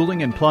heating,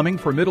 cooling, and plumbing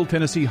for Middle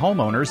Tennessee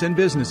homeowners and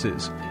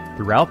businesses.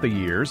 Throughout the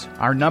years,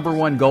 our number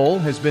one goal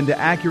has been to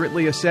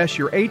accurately assess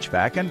your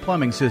HVAC and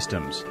plumbing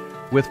systems.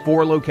 With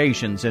 4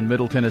 locations in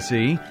Middle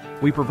Tennessee,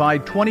 we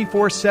provide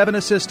 24/7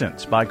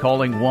 assistance by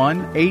calling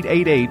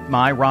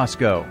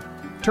 1-888-MY-ROSCOE.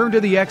 Turn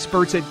to the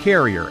experts at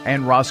Carrier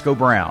and Roscoe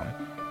Brown.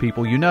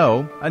 People you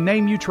know, a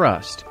name you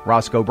trust.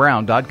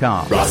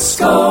 RoscoeBrown.com.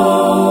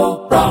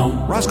 Roscoe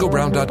Brown.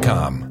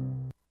 RoscoeBrown.com.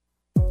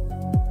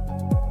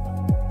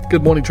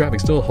 Good morning. Traffic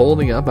still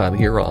holding up out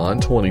here on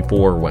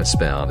 24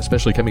 westbound,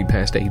 especially coming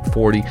past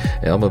 840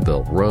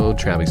 Elmaville Road.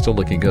 Traffic still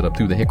looking good up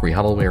through the Hickory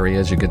Hollow area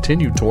as you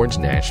continue towards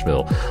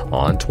Nashville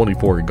on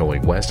 24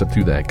 going west up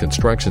through that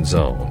construction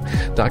zone.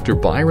 Dr.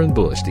 Byron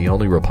Bush, the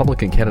only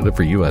Republican candidate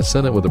for U.S.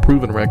 Senate with a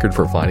proven record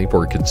for fighting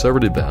for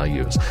conservative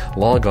values.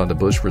 Log on to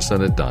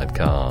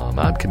bushforsenate.com.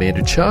 I'm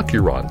Commander Chuck.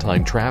 You're on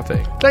time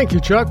traffic. Thank you,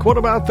 Chuck. What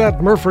about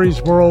that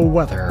Murfreesboro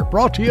weather?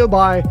 Brought to you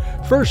by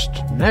First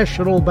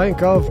National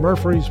Bank of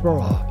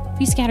Murfreesboro.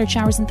 Few scattered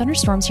showers and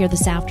thunderstorms here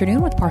this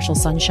afternoon with partial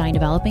sunshine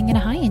developing and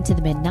a high into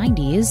the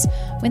mid-90s.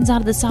 Winds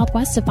out of the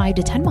southwest of 5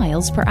 to 10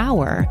 miles per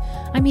hour.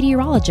 I'm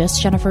meteorologist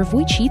Jennifer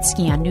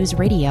Wojcicki on News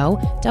Radio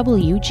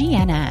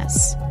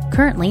WGNS.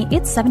 Currently,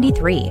 it's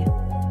 73.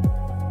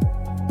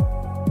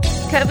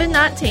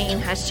 COVID-19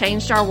 has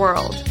changed our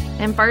world,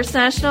 and First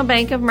National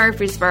Bank of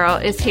Murfreesboro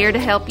is here to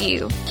help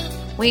you.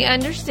 We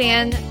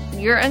understand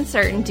your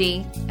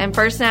uncertainty, and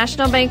First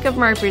National Bank of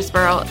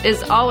Murfreesboro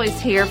is always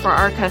here for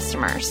our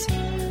customers.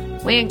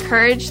 We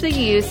encourage the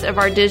use of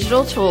our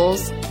digital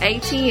tools,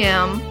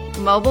 ATM,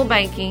 mobile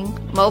banking,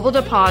 mobile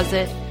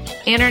deposit,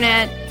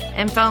 internet,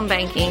 and phone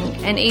banking,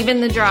 and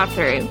even the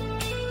drive-thru.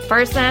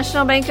 First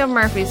National Bank of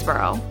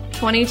Murfreesboro,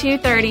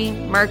 2230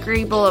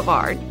 Mercury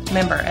Boulevard.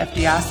 Member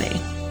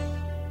FDIC.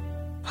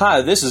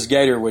 Hi, this is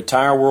Gator with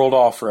Tire World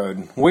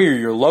Off-Road. We are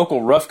your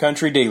local rough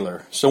country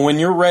dealer. So when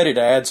you're ready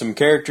to add some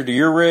character to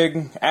your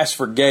rig, ask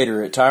for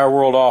Gator at Tire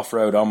World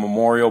Off-Road on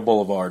Memorial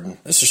Boulevard.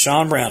 This is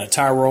Sean Brown at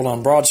Tire World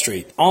on Broad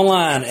Street.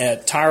 Online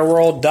at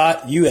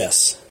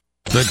tireworld.us.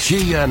 The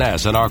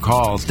GNS in our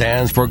call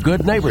stands for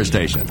Good Neighbor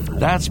Station.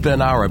 That's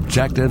been our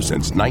objective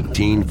since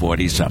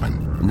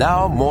 1947.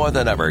 Now more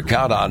than ever,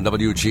 count on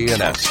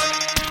WGNS.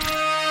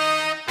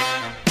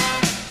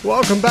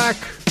 Welcome back.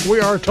 We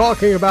are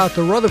talking about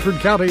the Rutherford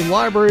County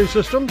Library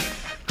System.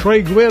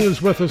 Trey Gwynn is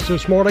with us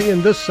this morning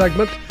in this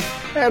segment,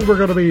 and we're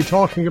going to be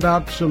talking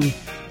about some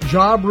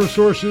job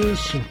resources,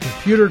 some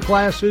computer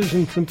classes,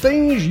 and some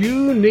things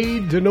you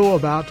need to know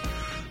about,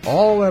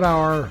 all at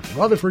our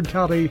Rutherford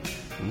County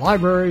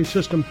Library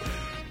System.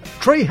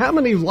 Trey, how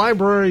many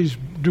libraries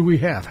do we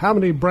have? How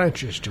many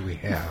branches do we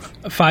have?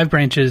 5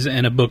 branches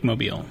and a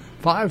bookmobile.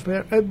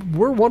 5.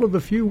 We're one of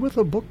the few with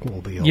a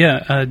bookmobile.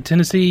 Yeah,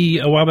 Tennessee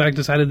a while back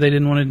decided they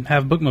didn't want to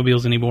have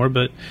bookmobiles anymore,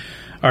 but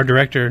our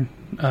director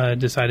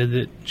decided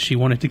that she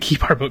wanted to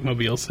keep our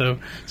bookmobile, so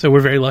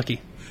we're very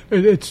lucky.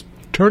 It's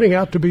turning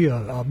out to be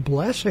a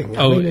blessing.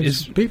 I mean,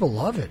 people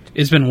love it.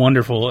 It's been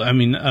wonderful. I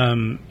mean,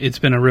 it's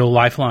been a real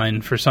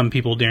lifeline for some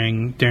people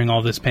during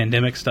all this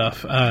pandemic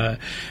stuff, and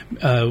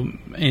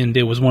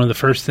it was one of the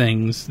first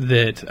things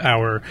that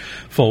our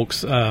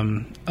folks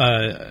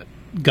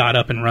got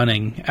up and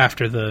running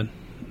after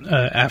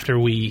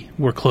we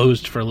were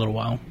closed for a little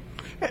while.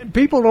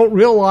 People don't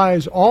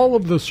realize all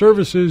of the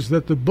services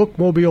that the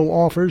bookmobile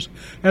offers,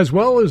 as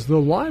well as the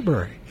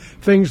library.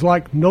 Things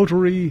like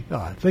notary,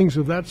 things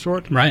of that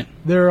sort. Right.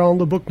 They're on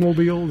the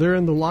bookmobile. They're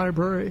in the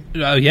library.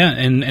 Yeah,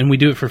 and we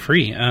do it for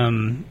free. There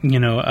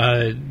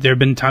have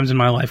been times in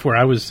my life where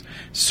I was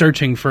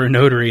searching for a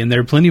notary, and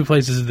there are plenty of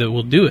places that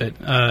will do it,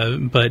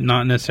 but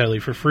not necessarily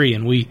for free.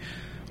 And we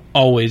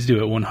always do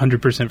it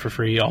 100% for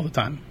free all the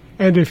time.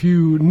 And if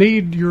you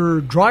need your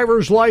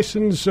driver's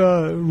license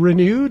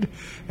renewed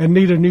and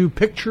need a new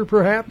picture,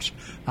 perhaps,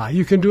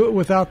 you can do it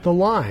without the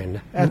line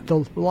at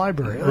the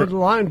library, or the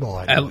line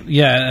ball.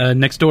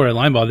 Next door at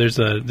Line Ball, there's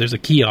a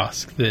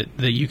kiosk that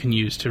you can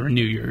use to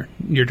renew your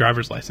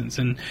driver's license,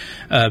 and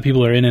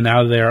people are in and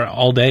out of there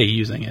all day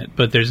using it.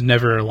 But there's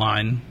never a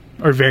line,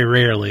 or very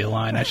rarely a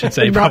line, I should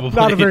say. Probably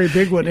not a very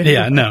big one. Anyway.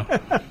 Yeah, no.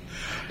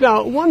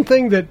 Now, one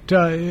thing that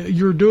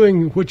you're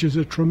doing, which is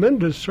a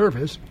tremendous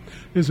service,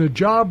 is a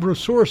job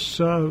resource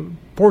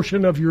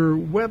portion of your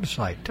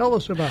website. Tell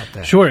us about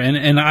that. Sure,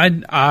 and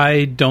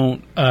I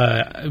don't,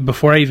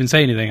 before I even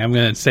say anything, I'm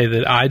going to say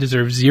that I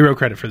deserve zero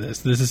credit for this.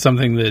 This is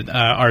something that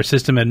our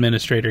system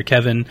administrator,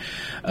 Kevin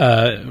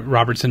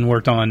Robertson,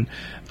 worked on,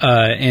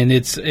 and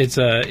it's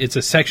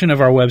a section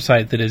of our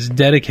website that is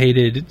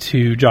dedicated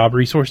to job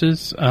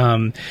resources.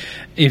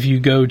 If you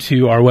go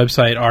to our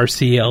website,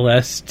 rclstn.org,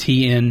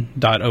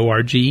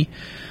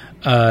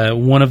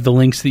 one of the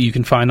links that you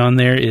can find on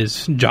there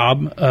is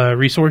job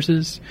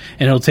resources,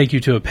 and it'll take you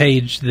to a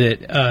page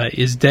that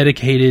is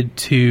dedicated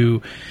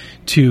to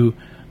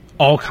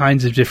all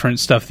kinds of different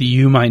stuff that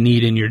you might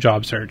need in your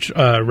job search.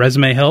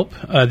 Resume help.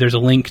 There's a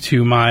link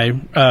to my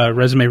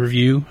resume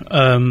review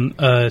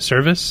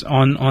service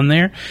on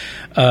there,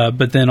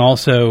 but then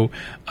also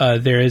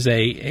there is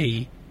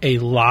a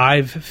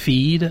live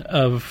feed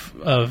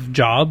of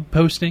job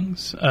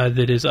postings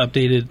that is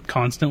updated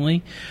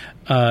constantly.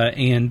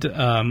 And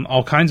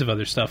all kinds of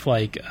other stuff,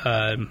 like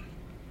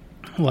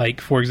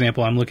for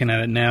example, I'm looking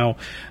at it now,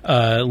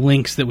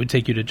 links that would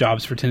take you to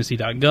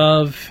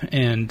jobsfortennessee.gov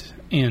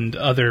and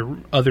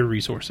other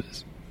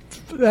resources.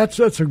 That's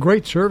a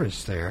great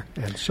service there,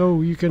 and so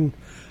you can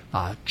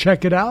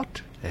check it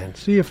out and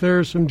see if there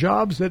are some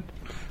jobs that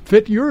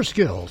fit your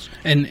skills.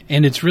 And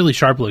it's really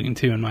sharp looking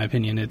too, in my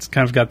opinion. It's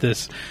kind of got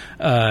this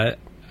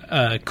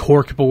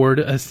corkboard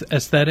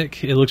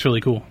aesthetic. It looks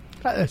really cool.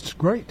 That's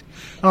great.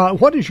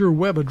 What is your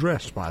web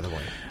address, by the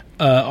way?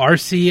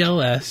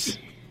 rclstn.org.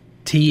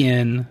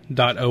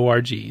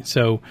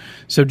 So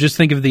just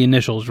think of the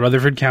initials,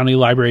 Rutherford County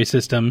Library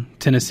System,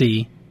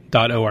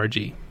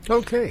 Tennessee.org.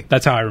 Okay.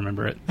 That's how I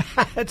remember it.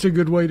 That's a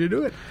good way to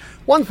do it.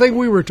 One thing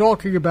we were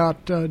talking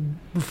about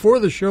before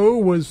the show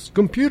was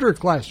computer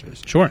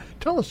classes. Sure.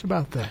 Tell us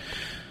about that.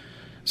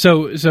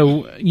 So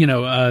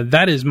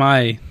that is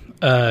my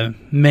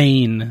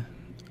main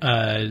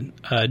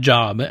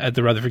job at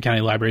the Rutherford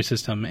County Library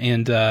System,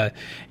 and the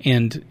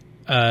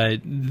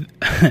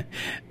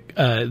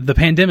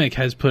pandemic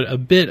has put a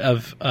bit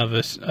of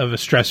a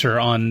stressor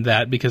on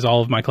that, because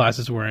all of my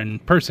classes were in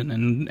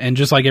person, and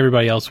just like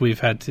everybody else, we've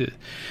had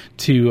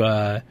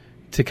to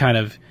kind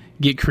of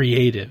get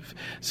creative.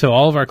 So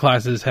all of our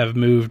classes have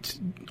moved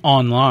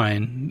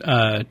online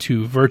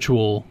to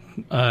virtual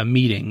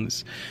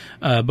meetings.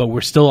 But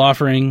we're still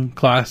offering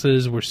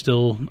classes. We're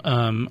still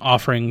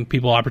offering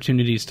people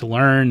opportunities to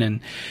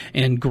learn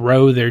and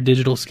grow their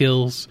digital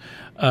skills.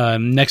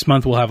 Next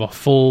month we'll have a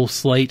full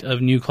slate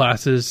of new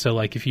classes. So,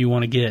 like, if you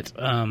want to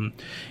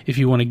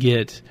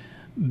get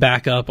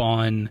back up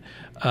on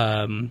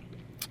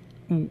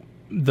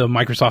the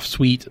Microsoft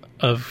suite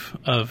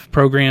of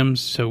programs,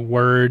 so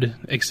Word,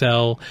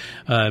 Excel,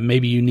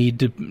 maybe you need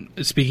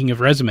to, speaking of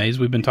resumes,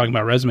 we've been talking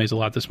about resumes a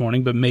lot this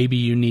morning, but maybe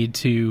you need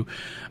to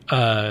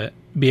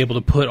be able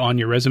to put on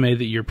your resume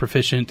that you're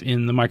proficient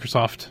in the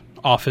Microsoft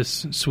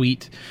Office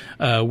suite.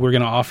 We're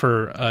going to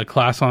offer a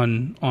class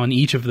on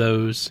each of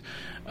those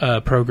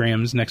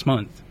programs next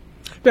month.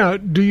 Now,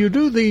 do you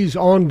do these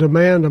on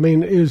demand? I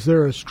mean, is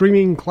there a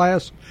streaming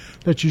class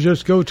that you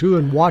just go to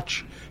and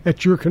watch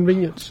at your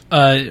convenience?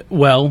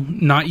 Well,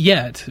 not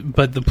yet,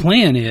 but the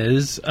plan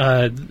is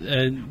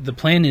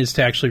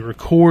to actually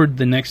record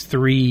the next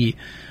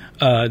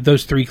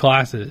those three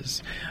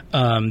classes.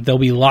 They'll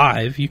be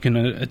live. You can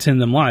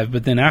attend them live,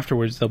 but then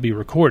afterwards they'll be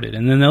recorded,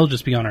 and then they'll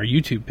just be on our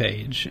YouTube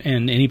page,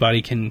 and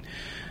anybody can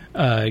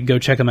go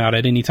check them out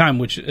at any time,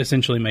 which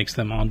essentially makes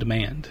them on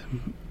demand.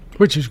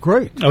 Which is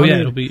great. Oh, yeah,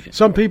 it'll be...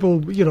 Some people,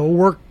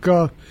 work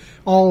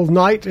all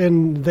night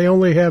and they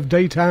only have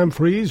daytime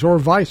frees, or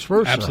vice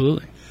versa.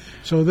 Absolutely.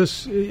 So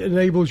this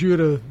enables you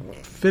to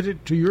fit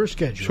it to your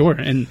schedule. Sure.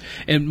 And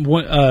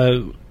one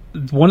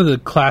of the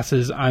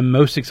classes I'm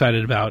most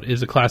excited about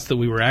is a class that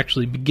we were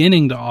actually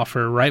beginning to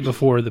offer right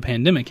before the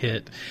pandemic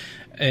hit.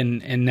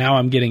 And now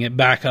I'm getting it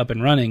back up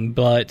and running,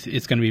 but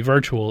it's going to be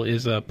virtual,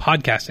 is a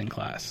podcasting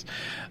class.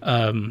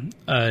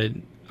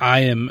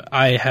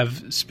 I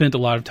have spent a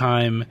lot of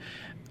time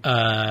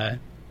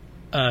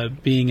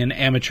being an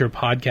amateur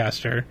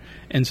podcaster,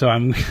 and so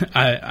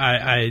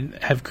I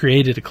have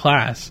created a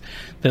class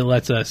that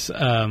lets us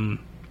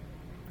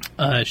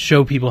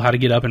show people how to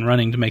get up and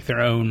running to make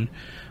their own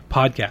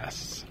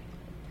podcasts.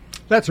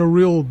 That's a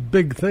real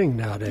big thing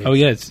nowadays. Oh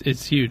yeah,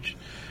 it's huge.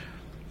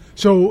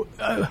 So,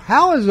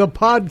 how is a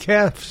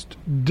podcast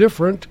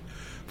different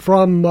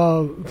from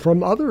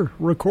other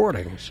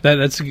recordings?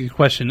 That's a good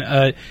question.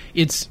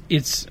 It's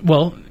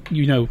well,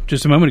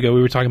 just a moment ago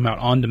we were talking about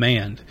on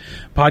demand.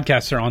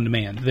 Podcasts are on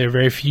demand. There are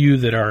very few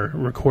that are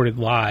recorded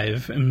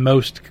live, and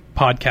most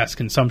podcast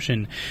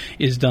consumption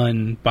is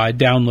done by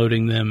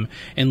downloading them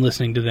and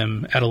listening to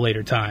them at a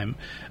later time.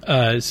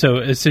 So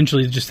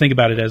essentially, just think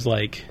about it as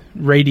like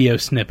radio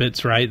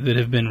snippets, right, that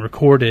have been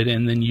recorded,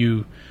 and then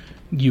you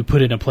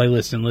put in a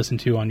playlist and listen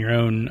to on your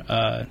own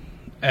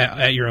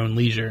at your own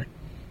leisure.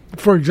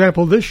 For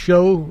example, this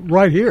show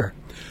right here,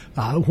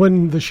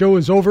 when the show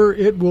is over,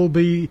 it will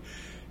be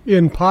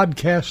in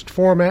podcast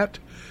format,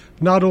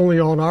 not only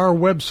on our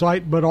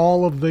website, but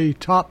all of the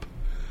top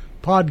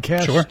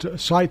podcast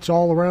sites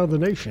all around the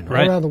nation, all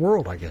around the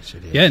world, I guess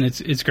it is. Yeah, and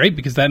it's great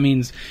because that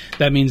means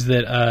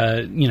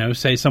that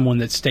say someone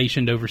that's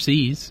stationed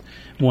overseas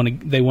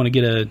they want to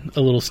get a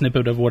little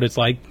snippet of what it's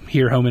like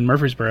here home in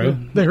Murfreesboro. Yeah,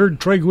 they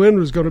heard Trey Gwynn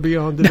was going to be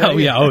on today.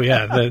 Oh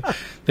yeah.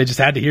 They just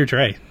had to hear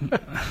Trey.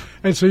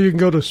 And so you can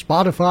go to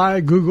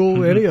Spotify,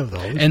 Google, any of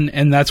those.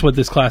 And that's what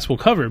this class will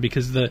cover,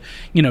 because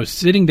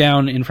sitting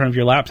down in front of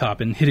your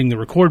laptop and hitting the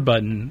record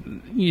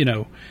button,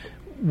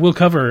 we'll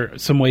cover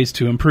some ways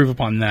to improve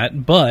upon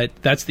that, but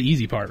that's the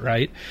easy part,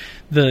 right?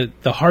 The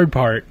hard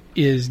part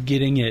is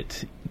getting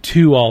it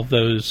to all of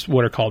those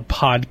what are called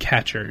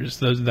podcatchers.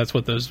 That's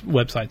what those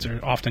websites are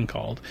often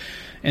called,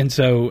 and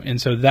so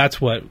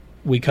that's what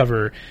we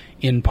cover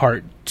in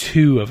part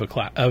 2 of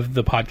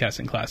the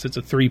podcasting class. It's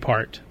a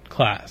 3-part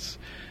class.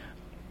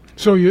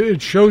 So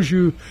it shows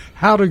you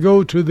how to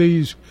go to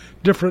these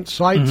different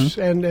sites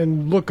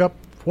and look up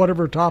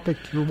whatever topic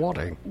you're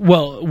wanting.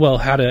 Well,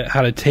 how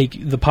to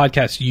take the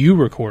podcast you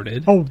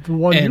recorded, the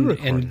one you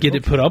recorded, and get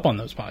it put up on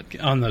those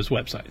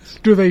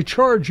websites. Do they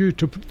charge you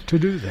to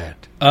do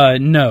that?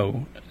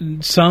 No.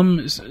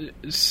 Some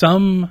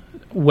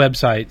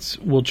websites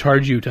will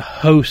charge you to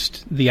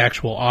host the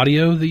actual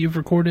audio that you've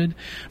recorded,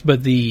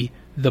 but the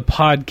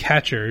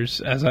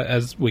podcatchers,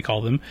 as we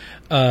call them,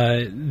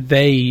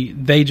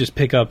 they just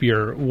pick up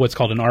your what's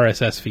called an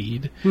RSS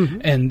feed,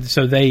 and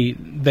so they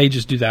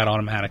just do that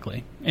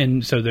automatically,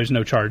 and so there's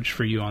no charge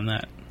for you on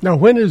that. Now,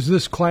 when is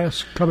this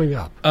class coming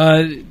up?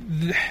 The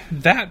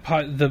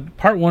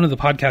part 1 of the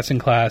podcasting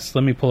class.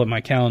 Let me pull up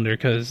my calendar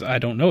because I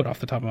don't know it off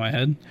the top of my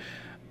head.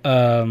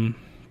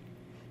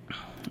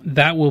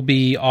 That will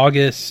be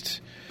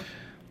August.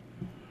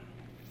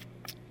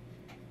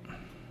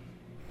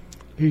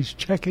 He's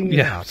checking it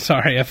out. Yeah,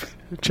 sorry.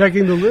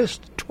 Checking the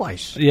list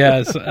twice.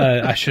 Yes,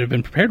 I should have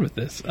been prepared with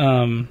this.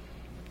 Well,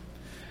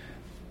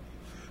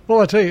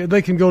 I tell you,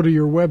 they can go to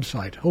your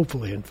website,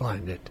 hopefully, and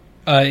find it.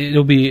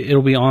 It'll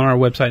be on our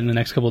website in the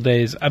next couple of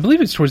days. I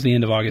believe it's towards the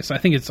end of August. I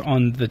think it's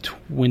on the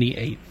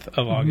 28th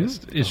of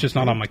August. It's just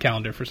not on my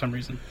calendar for some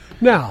reason.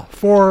 Now,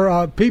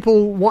 for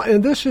people,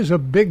 and this is a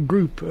big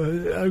group,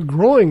 a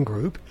growing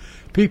group,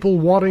 people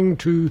wanting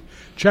to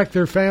check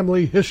their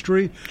family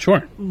history.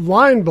 Sure.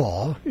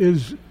 Linebaugh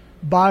is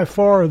by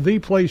far the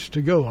place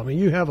to go. I mean,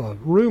 you have a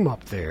room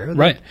up there.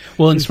 Right.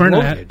 Well, and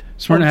Smyrna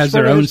has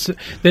their own.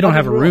 They don't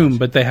have a room, rooms.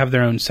 but they have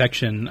their own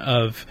section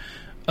of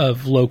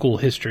local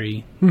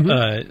history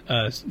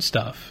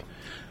stuff.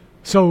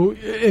 So,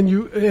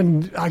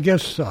 and I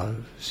guess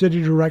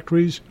city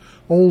directories,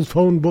 old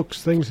phone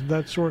books, things of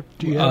that sort.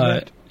 Do you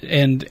have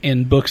that?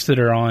 And books that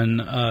are on,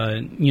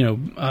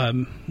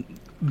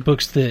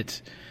 books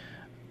that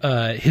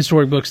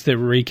historic books that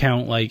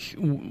recount like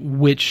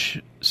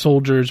which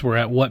soldiers were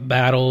at what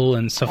battle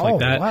and stuff like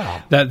that.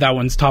 Wow. That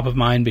one's top of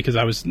mind because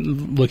I was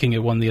looking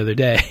at one the other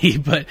day.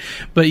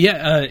 but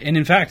yeah, and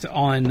in fact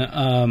on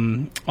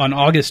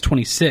August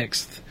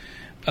 26th.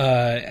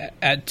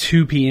 At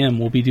 2 p.m.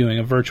 we'll be doing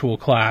a virtual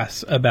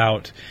class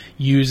about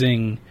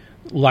using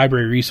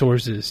library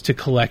resources to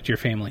collect your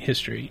family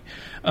history.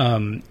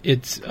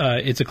 It's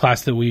a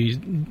class that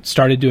we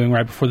started doing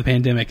right before the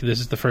pandemic. This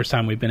is the first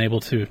time we've been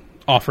able to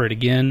offer it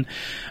again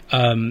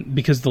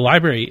because the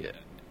library,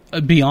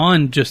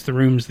 beyond just the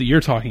rooms that you're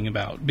talking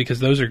about,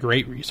 because those are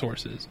great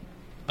resources,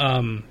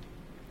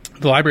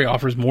 the library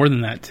offers more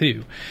than that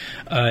too.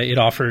 It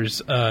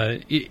offers,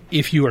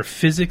 if you are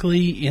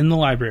physically in the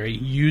library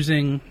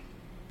using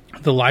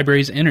the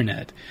library's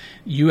internet,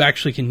 you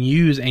actually can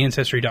use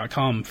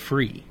Ancestry.com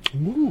free.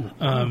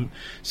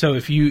 So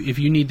if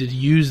you need to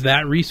use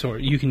that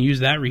resource, you can use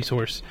that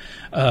resource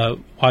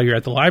while you're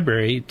at the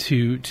library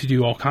to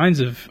do all kinds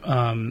of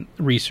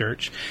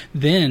research.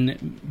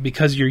 Then,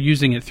 because you're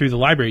using it through the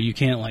library, you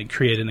can't like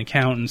create an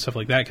account and stuff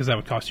like that because that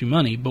would cost you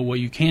money. But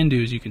what you can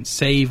do is you can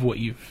save what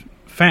you've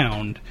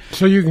found,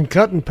 so you can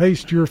cut and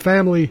paste your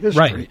family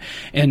history. Right.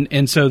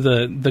 And so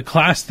the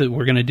class that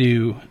we're going to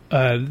do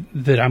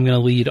that I'm going to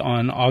lead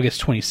on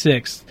August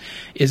 26th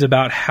is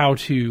about how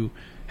to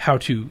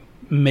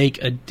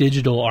make a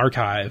digital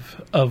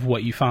archive of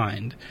what you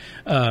find,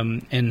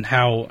 and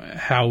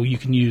how you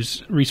can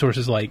use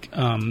resources like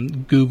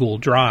Google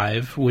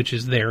Drive, which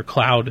is their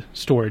cloud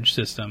storage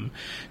system,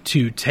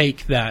 to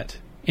take that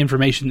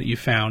information that you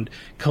found,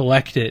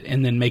 collect it,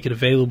 and then make it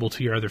available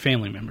to your other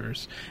family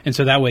members. And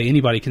so that way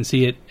anybody can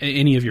see it,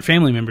 any of your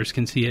family members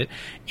can see it,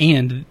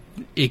 and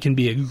it can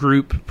be a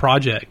group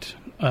project,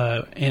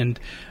 and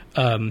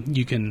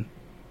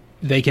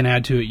they can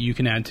add to it, you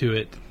can add to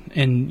it,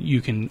 and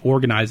you can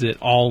organize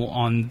it all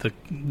on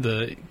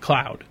the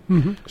cloud.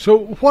 Mm-hmm. So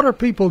what are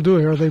people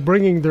doing? Are they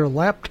bringing their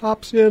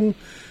laptops in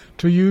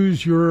to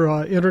use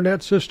your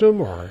internet system,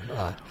 or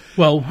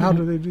how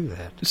do they do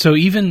that? So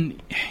even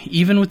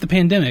with the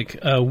pandemic,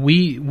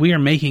 we are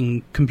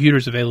making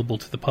computers available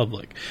to the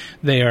public.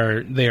 We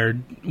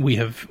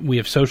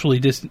have socially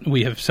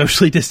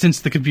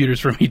distanced the computers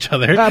from each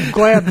other. I'm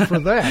glad for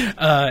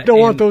that. Don't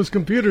want those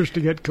computers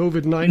to get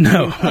COVID-19.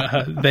 No,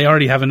 they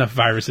already have enough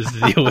viruses to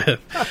deal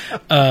with.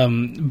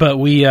 But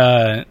we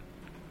are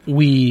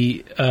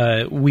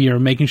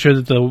making sure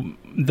that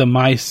the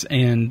mice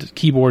and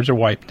keyboards are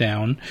wiped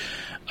down.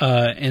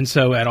 And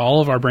so at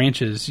all of our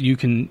branches, you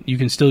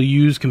can still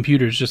use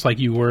computers just like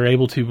you were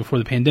able to before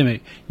the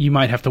pandemic. You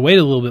might have to wait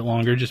a little bit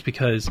longer just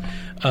because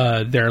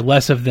there are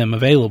less of them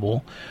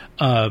available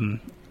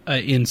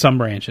in some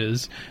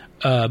branches,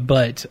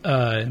 but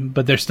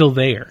they're still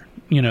there.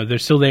 You know, they're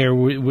still there.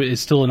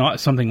 It's still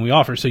something we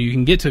offer. So you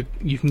can get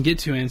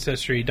to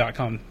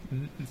Ancestry.com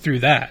through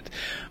that,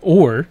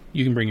 or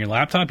you can bring your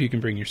laptop, you can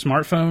bring your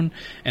smartphone,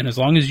 and as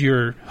long as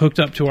you're hooked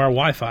up to our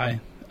Wi-Fi,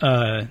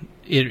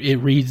 it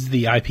reads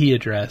the IP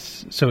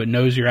address, so it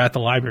knows you're at the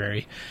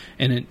library,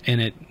 and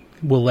it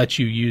will let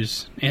you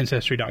use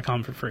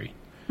Ancestry.com for free.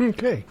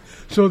 Okay,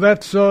 so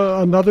that's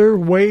another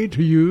way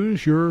to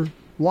use your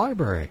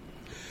library.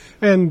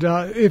 And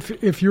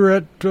if you're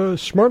at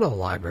Smyrna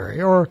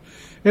Library or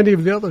any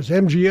of the others,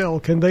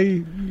 MGL, can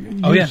they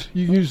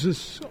use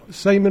this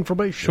same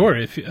information? Sure.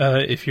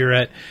 If you're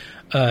at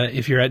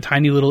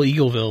tiny little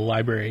Eagleville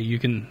Library, you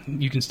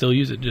can still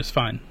use it just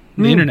fine.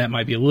 The internet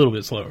might be a little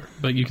bit slower,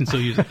 but you can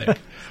still use it there.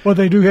 Well,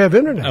 they do have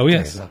internet. Oh,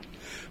 yes. There,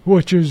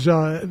 which is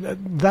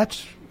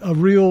that's a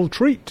real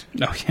treat.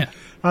 Oh, yeah.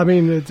 I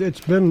mean,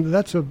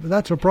 that's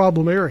a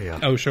problem area.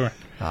 Oh, sure.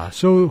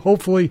 So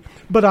hopefully,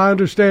 but I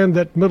understand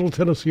that Middle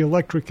Tennessee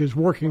Electric is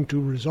working to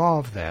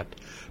resolve that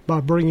by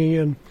bringing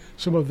in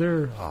some of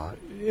their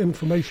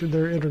information,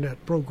 their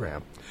internet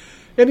program.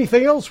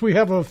 Anything else? We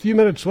have a few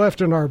minutes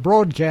left in our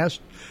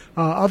broadcast.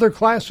 Other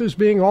classes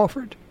being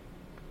offered?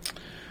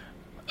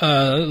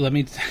 Let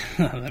me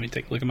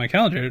take a look at my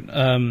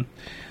calendar.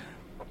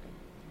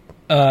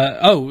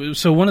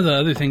 So one of the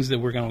other things that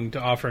we're going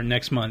to offer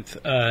next month,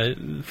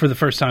 for the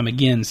first time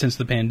again since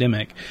the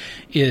pandemic,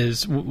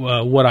 is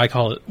what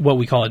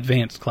we call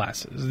advanced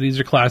classes.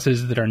 These are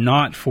classes that are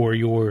not for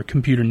your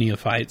computer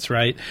neophytes,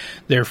 right?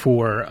 They're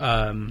for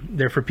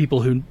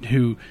people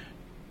who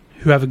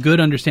have a good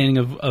understanding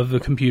of the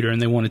computer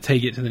and they want to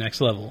take it to the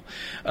next level.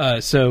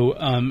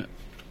 So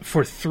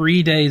for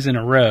 3 days in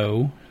a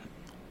row,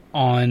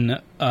 on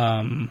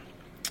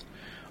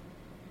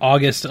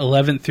August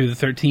 11th through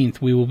the 13th,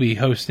 we will be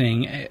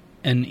hosting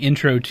an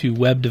intro to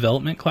web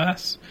development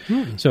class.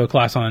 So a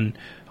class on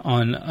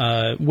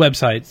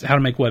websites, how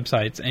to make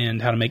websites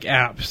and how to make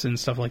apps and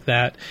stuff like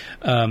that.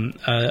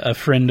 A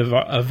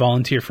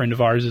volunteer friend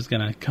of ours is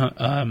going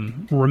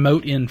to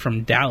remote in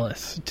from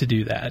Dallas to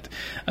do that.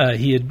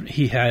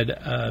 He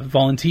had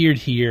volunteered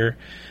here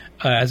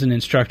as an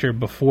instructor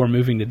before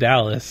moving to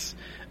Dallas.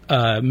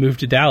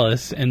 Moved to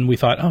Dallas, and we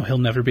thought, oh, he'll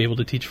never be able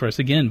to teach for us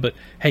again. But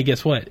hey,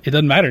 guess what? It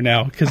doesn't matter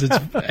now because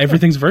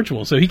everything's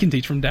virtual, so he can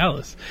teach from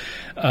Dallas.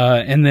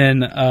 And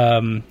then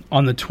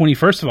on the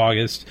 21st of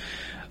August,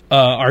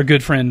 our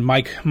good friend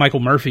Michael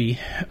Murphy,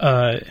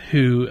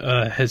 who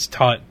has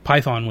taught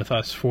Python with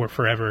us for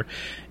forever,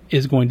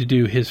 is going to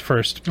do his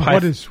first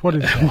Python. What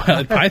is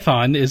well,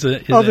 Python is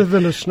other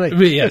than a snake.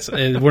 Yes,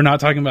 we're not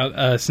talking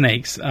about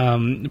snakes.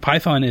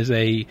 Python is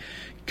a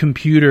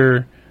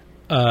computer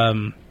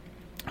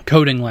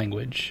coding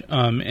language,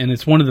 and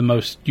it's one of the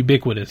most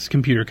ubiquitous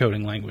computer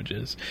coding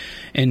languages.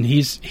 And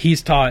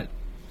he's taught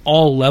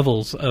all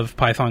levels of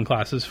Python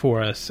classes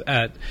for us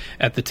at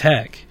the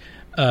Tech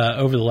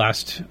over the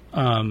last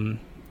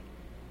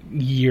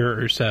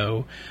year or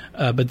so.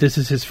 But this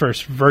is his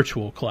first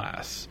virtual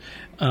class,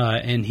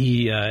 and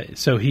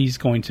he's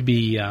going to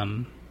be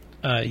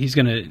he's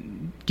going to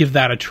give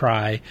that a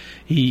try.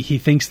 He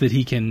thinks that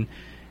he can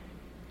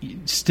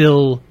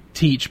still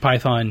teach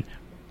Python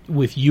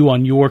with you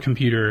on your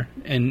computer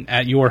and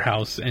at your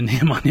house, and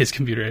him on his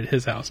computer at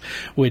his house,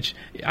 which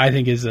I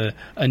think is a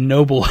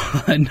noble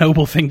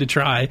thing to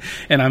try,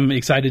 and I'm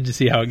excited to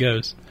see how it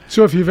goes.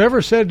 So if you've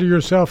ever said to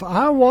yourself,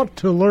 I want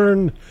to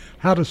learn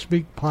how to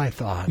speak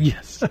Python.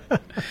 Yes.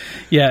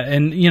 Yeah,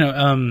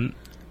 and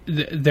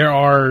there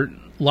are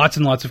lots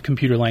and lots of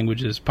computer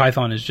languages.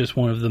 Python is just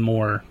one of the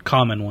more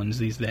common ones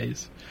these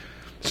days.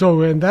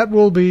 So, and that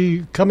will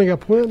be coming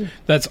up when?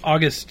 That's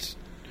August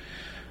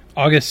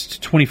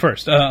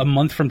 21st, a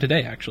month from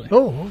today, actually.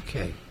 Oh,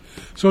 okay.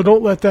 So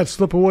don't let that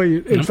slip away.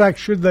 In fact,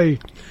 should they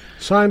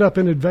sign up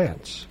in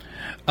advance?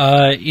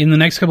 In the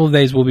next couple of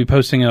days, we'll be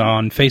posting it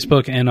on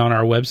Facebook and on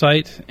our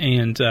website.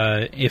 And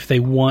if they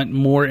want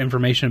more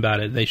information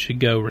about it, they should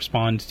go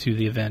respond to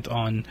the event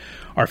on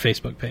our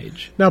Facebook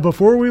page. Now,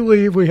 before we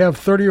leave, we have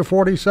 30 or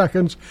 40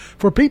 seconds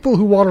for people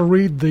who want to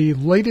read the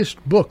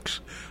latest books,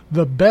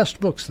 the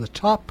best books, the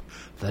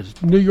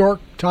New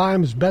York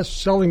Times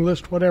best-selling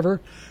list,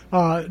 whatever.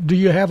 Do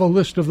you have a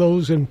list of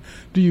those, and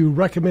do you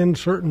recommend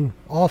certain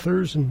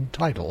authors and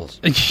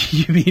titles?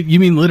 You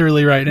mean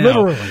literally right now?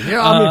 Literally,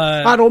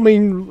 yeah. I don't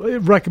mean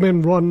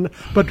recommend one,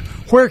 but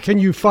where can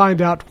you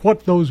find out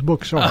what those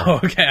books are?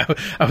 Oh, okay.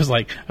 I was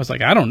like,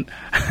 I'm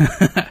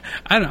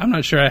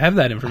not sure I have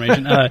that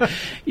information.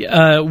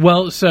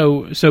 Well,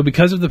 so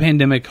because of the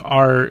pandemic,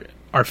 our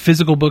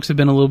physical books have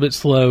been a little bit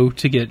slow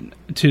to get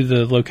to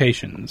the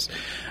locations.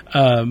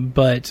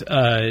 But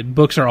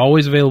books are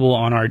always available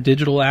on our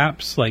digital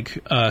apps like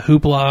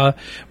Hoopla,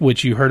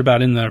 which you heard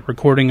about in the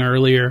recording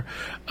earlier,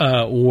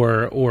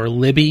 or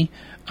Libby.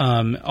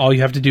 All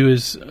you have to do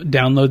is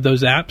download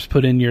those apps,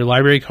 put in your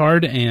library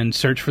card, and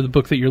search for the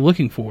book that you're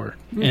looking for.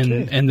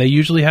 Okay. And they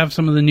usually have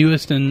some of the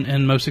newest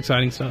and most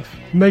exciting stuff.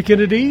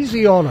 Making it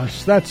easy on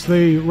us. That's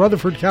the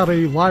Rutherford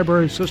County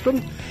Library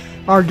System.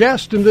 Our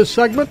guest in this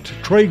segment,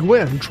 Trey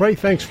Gwynn. Trey,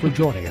 thanks for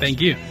joining us.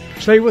 Thank you.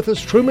 Stay with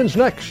us. Truman's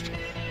next,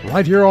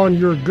 right here on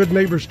your good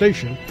neighbor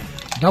station,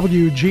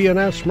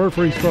 WGNS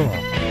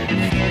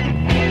Murfreesboro.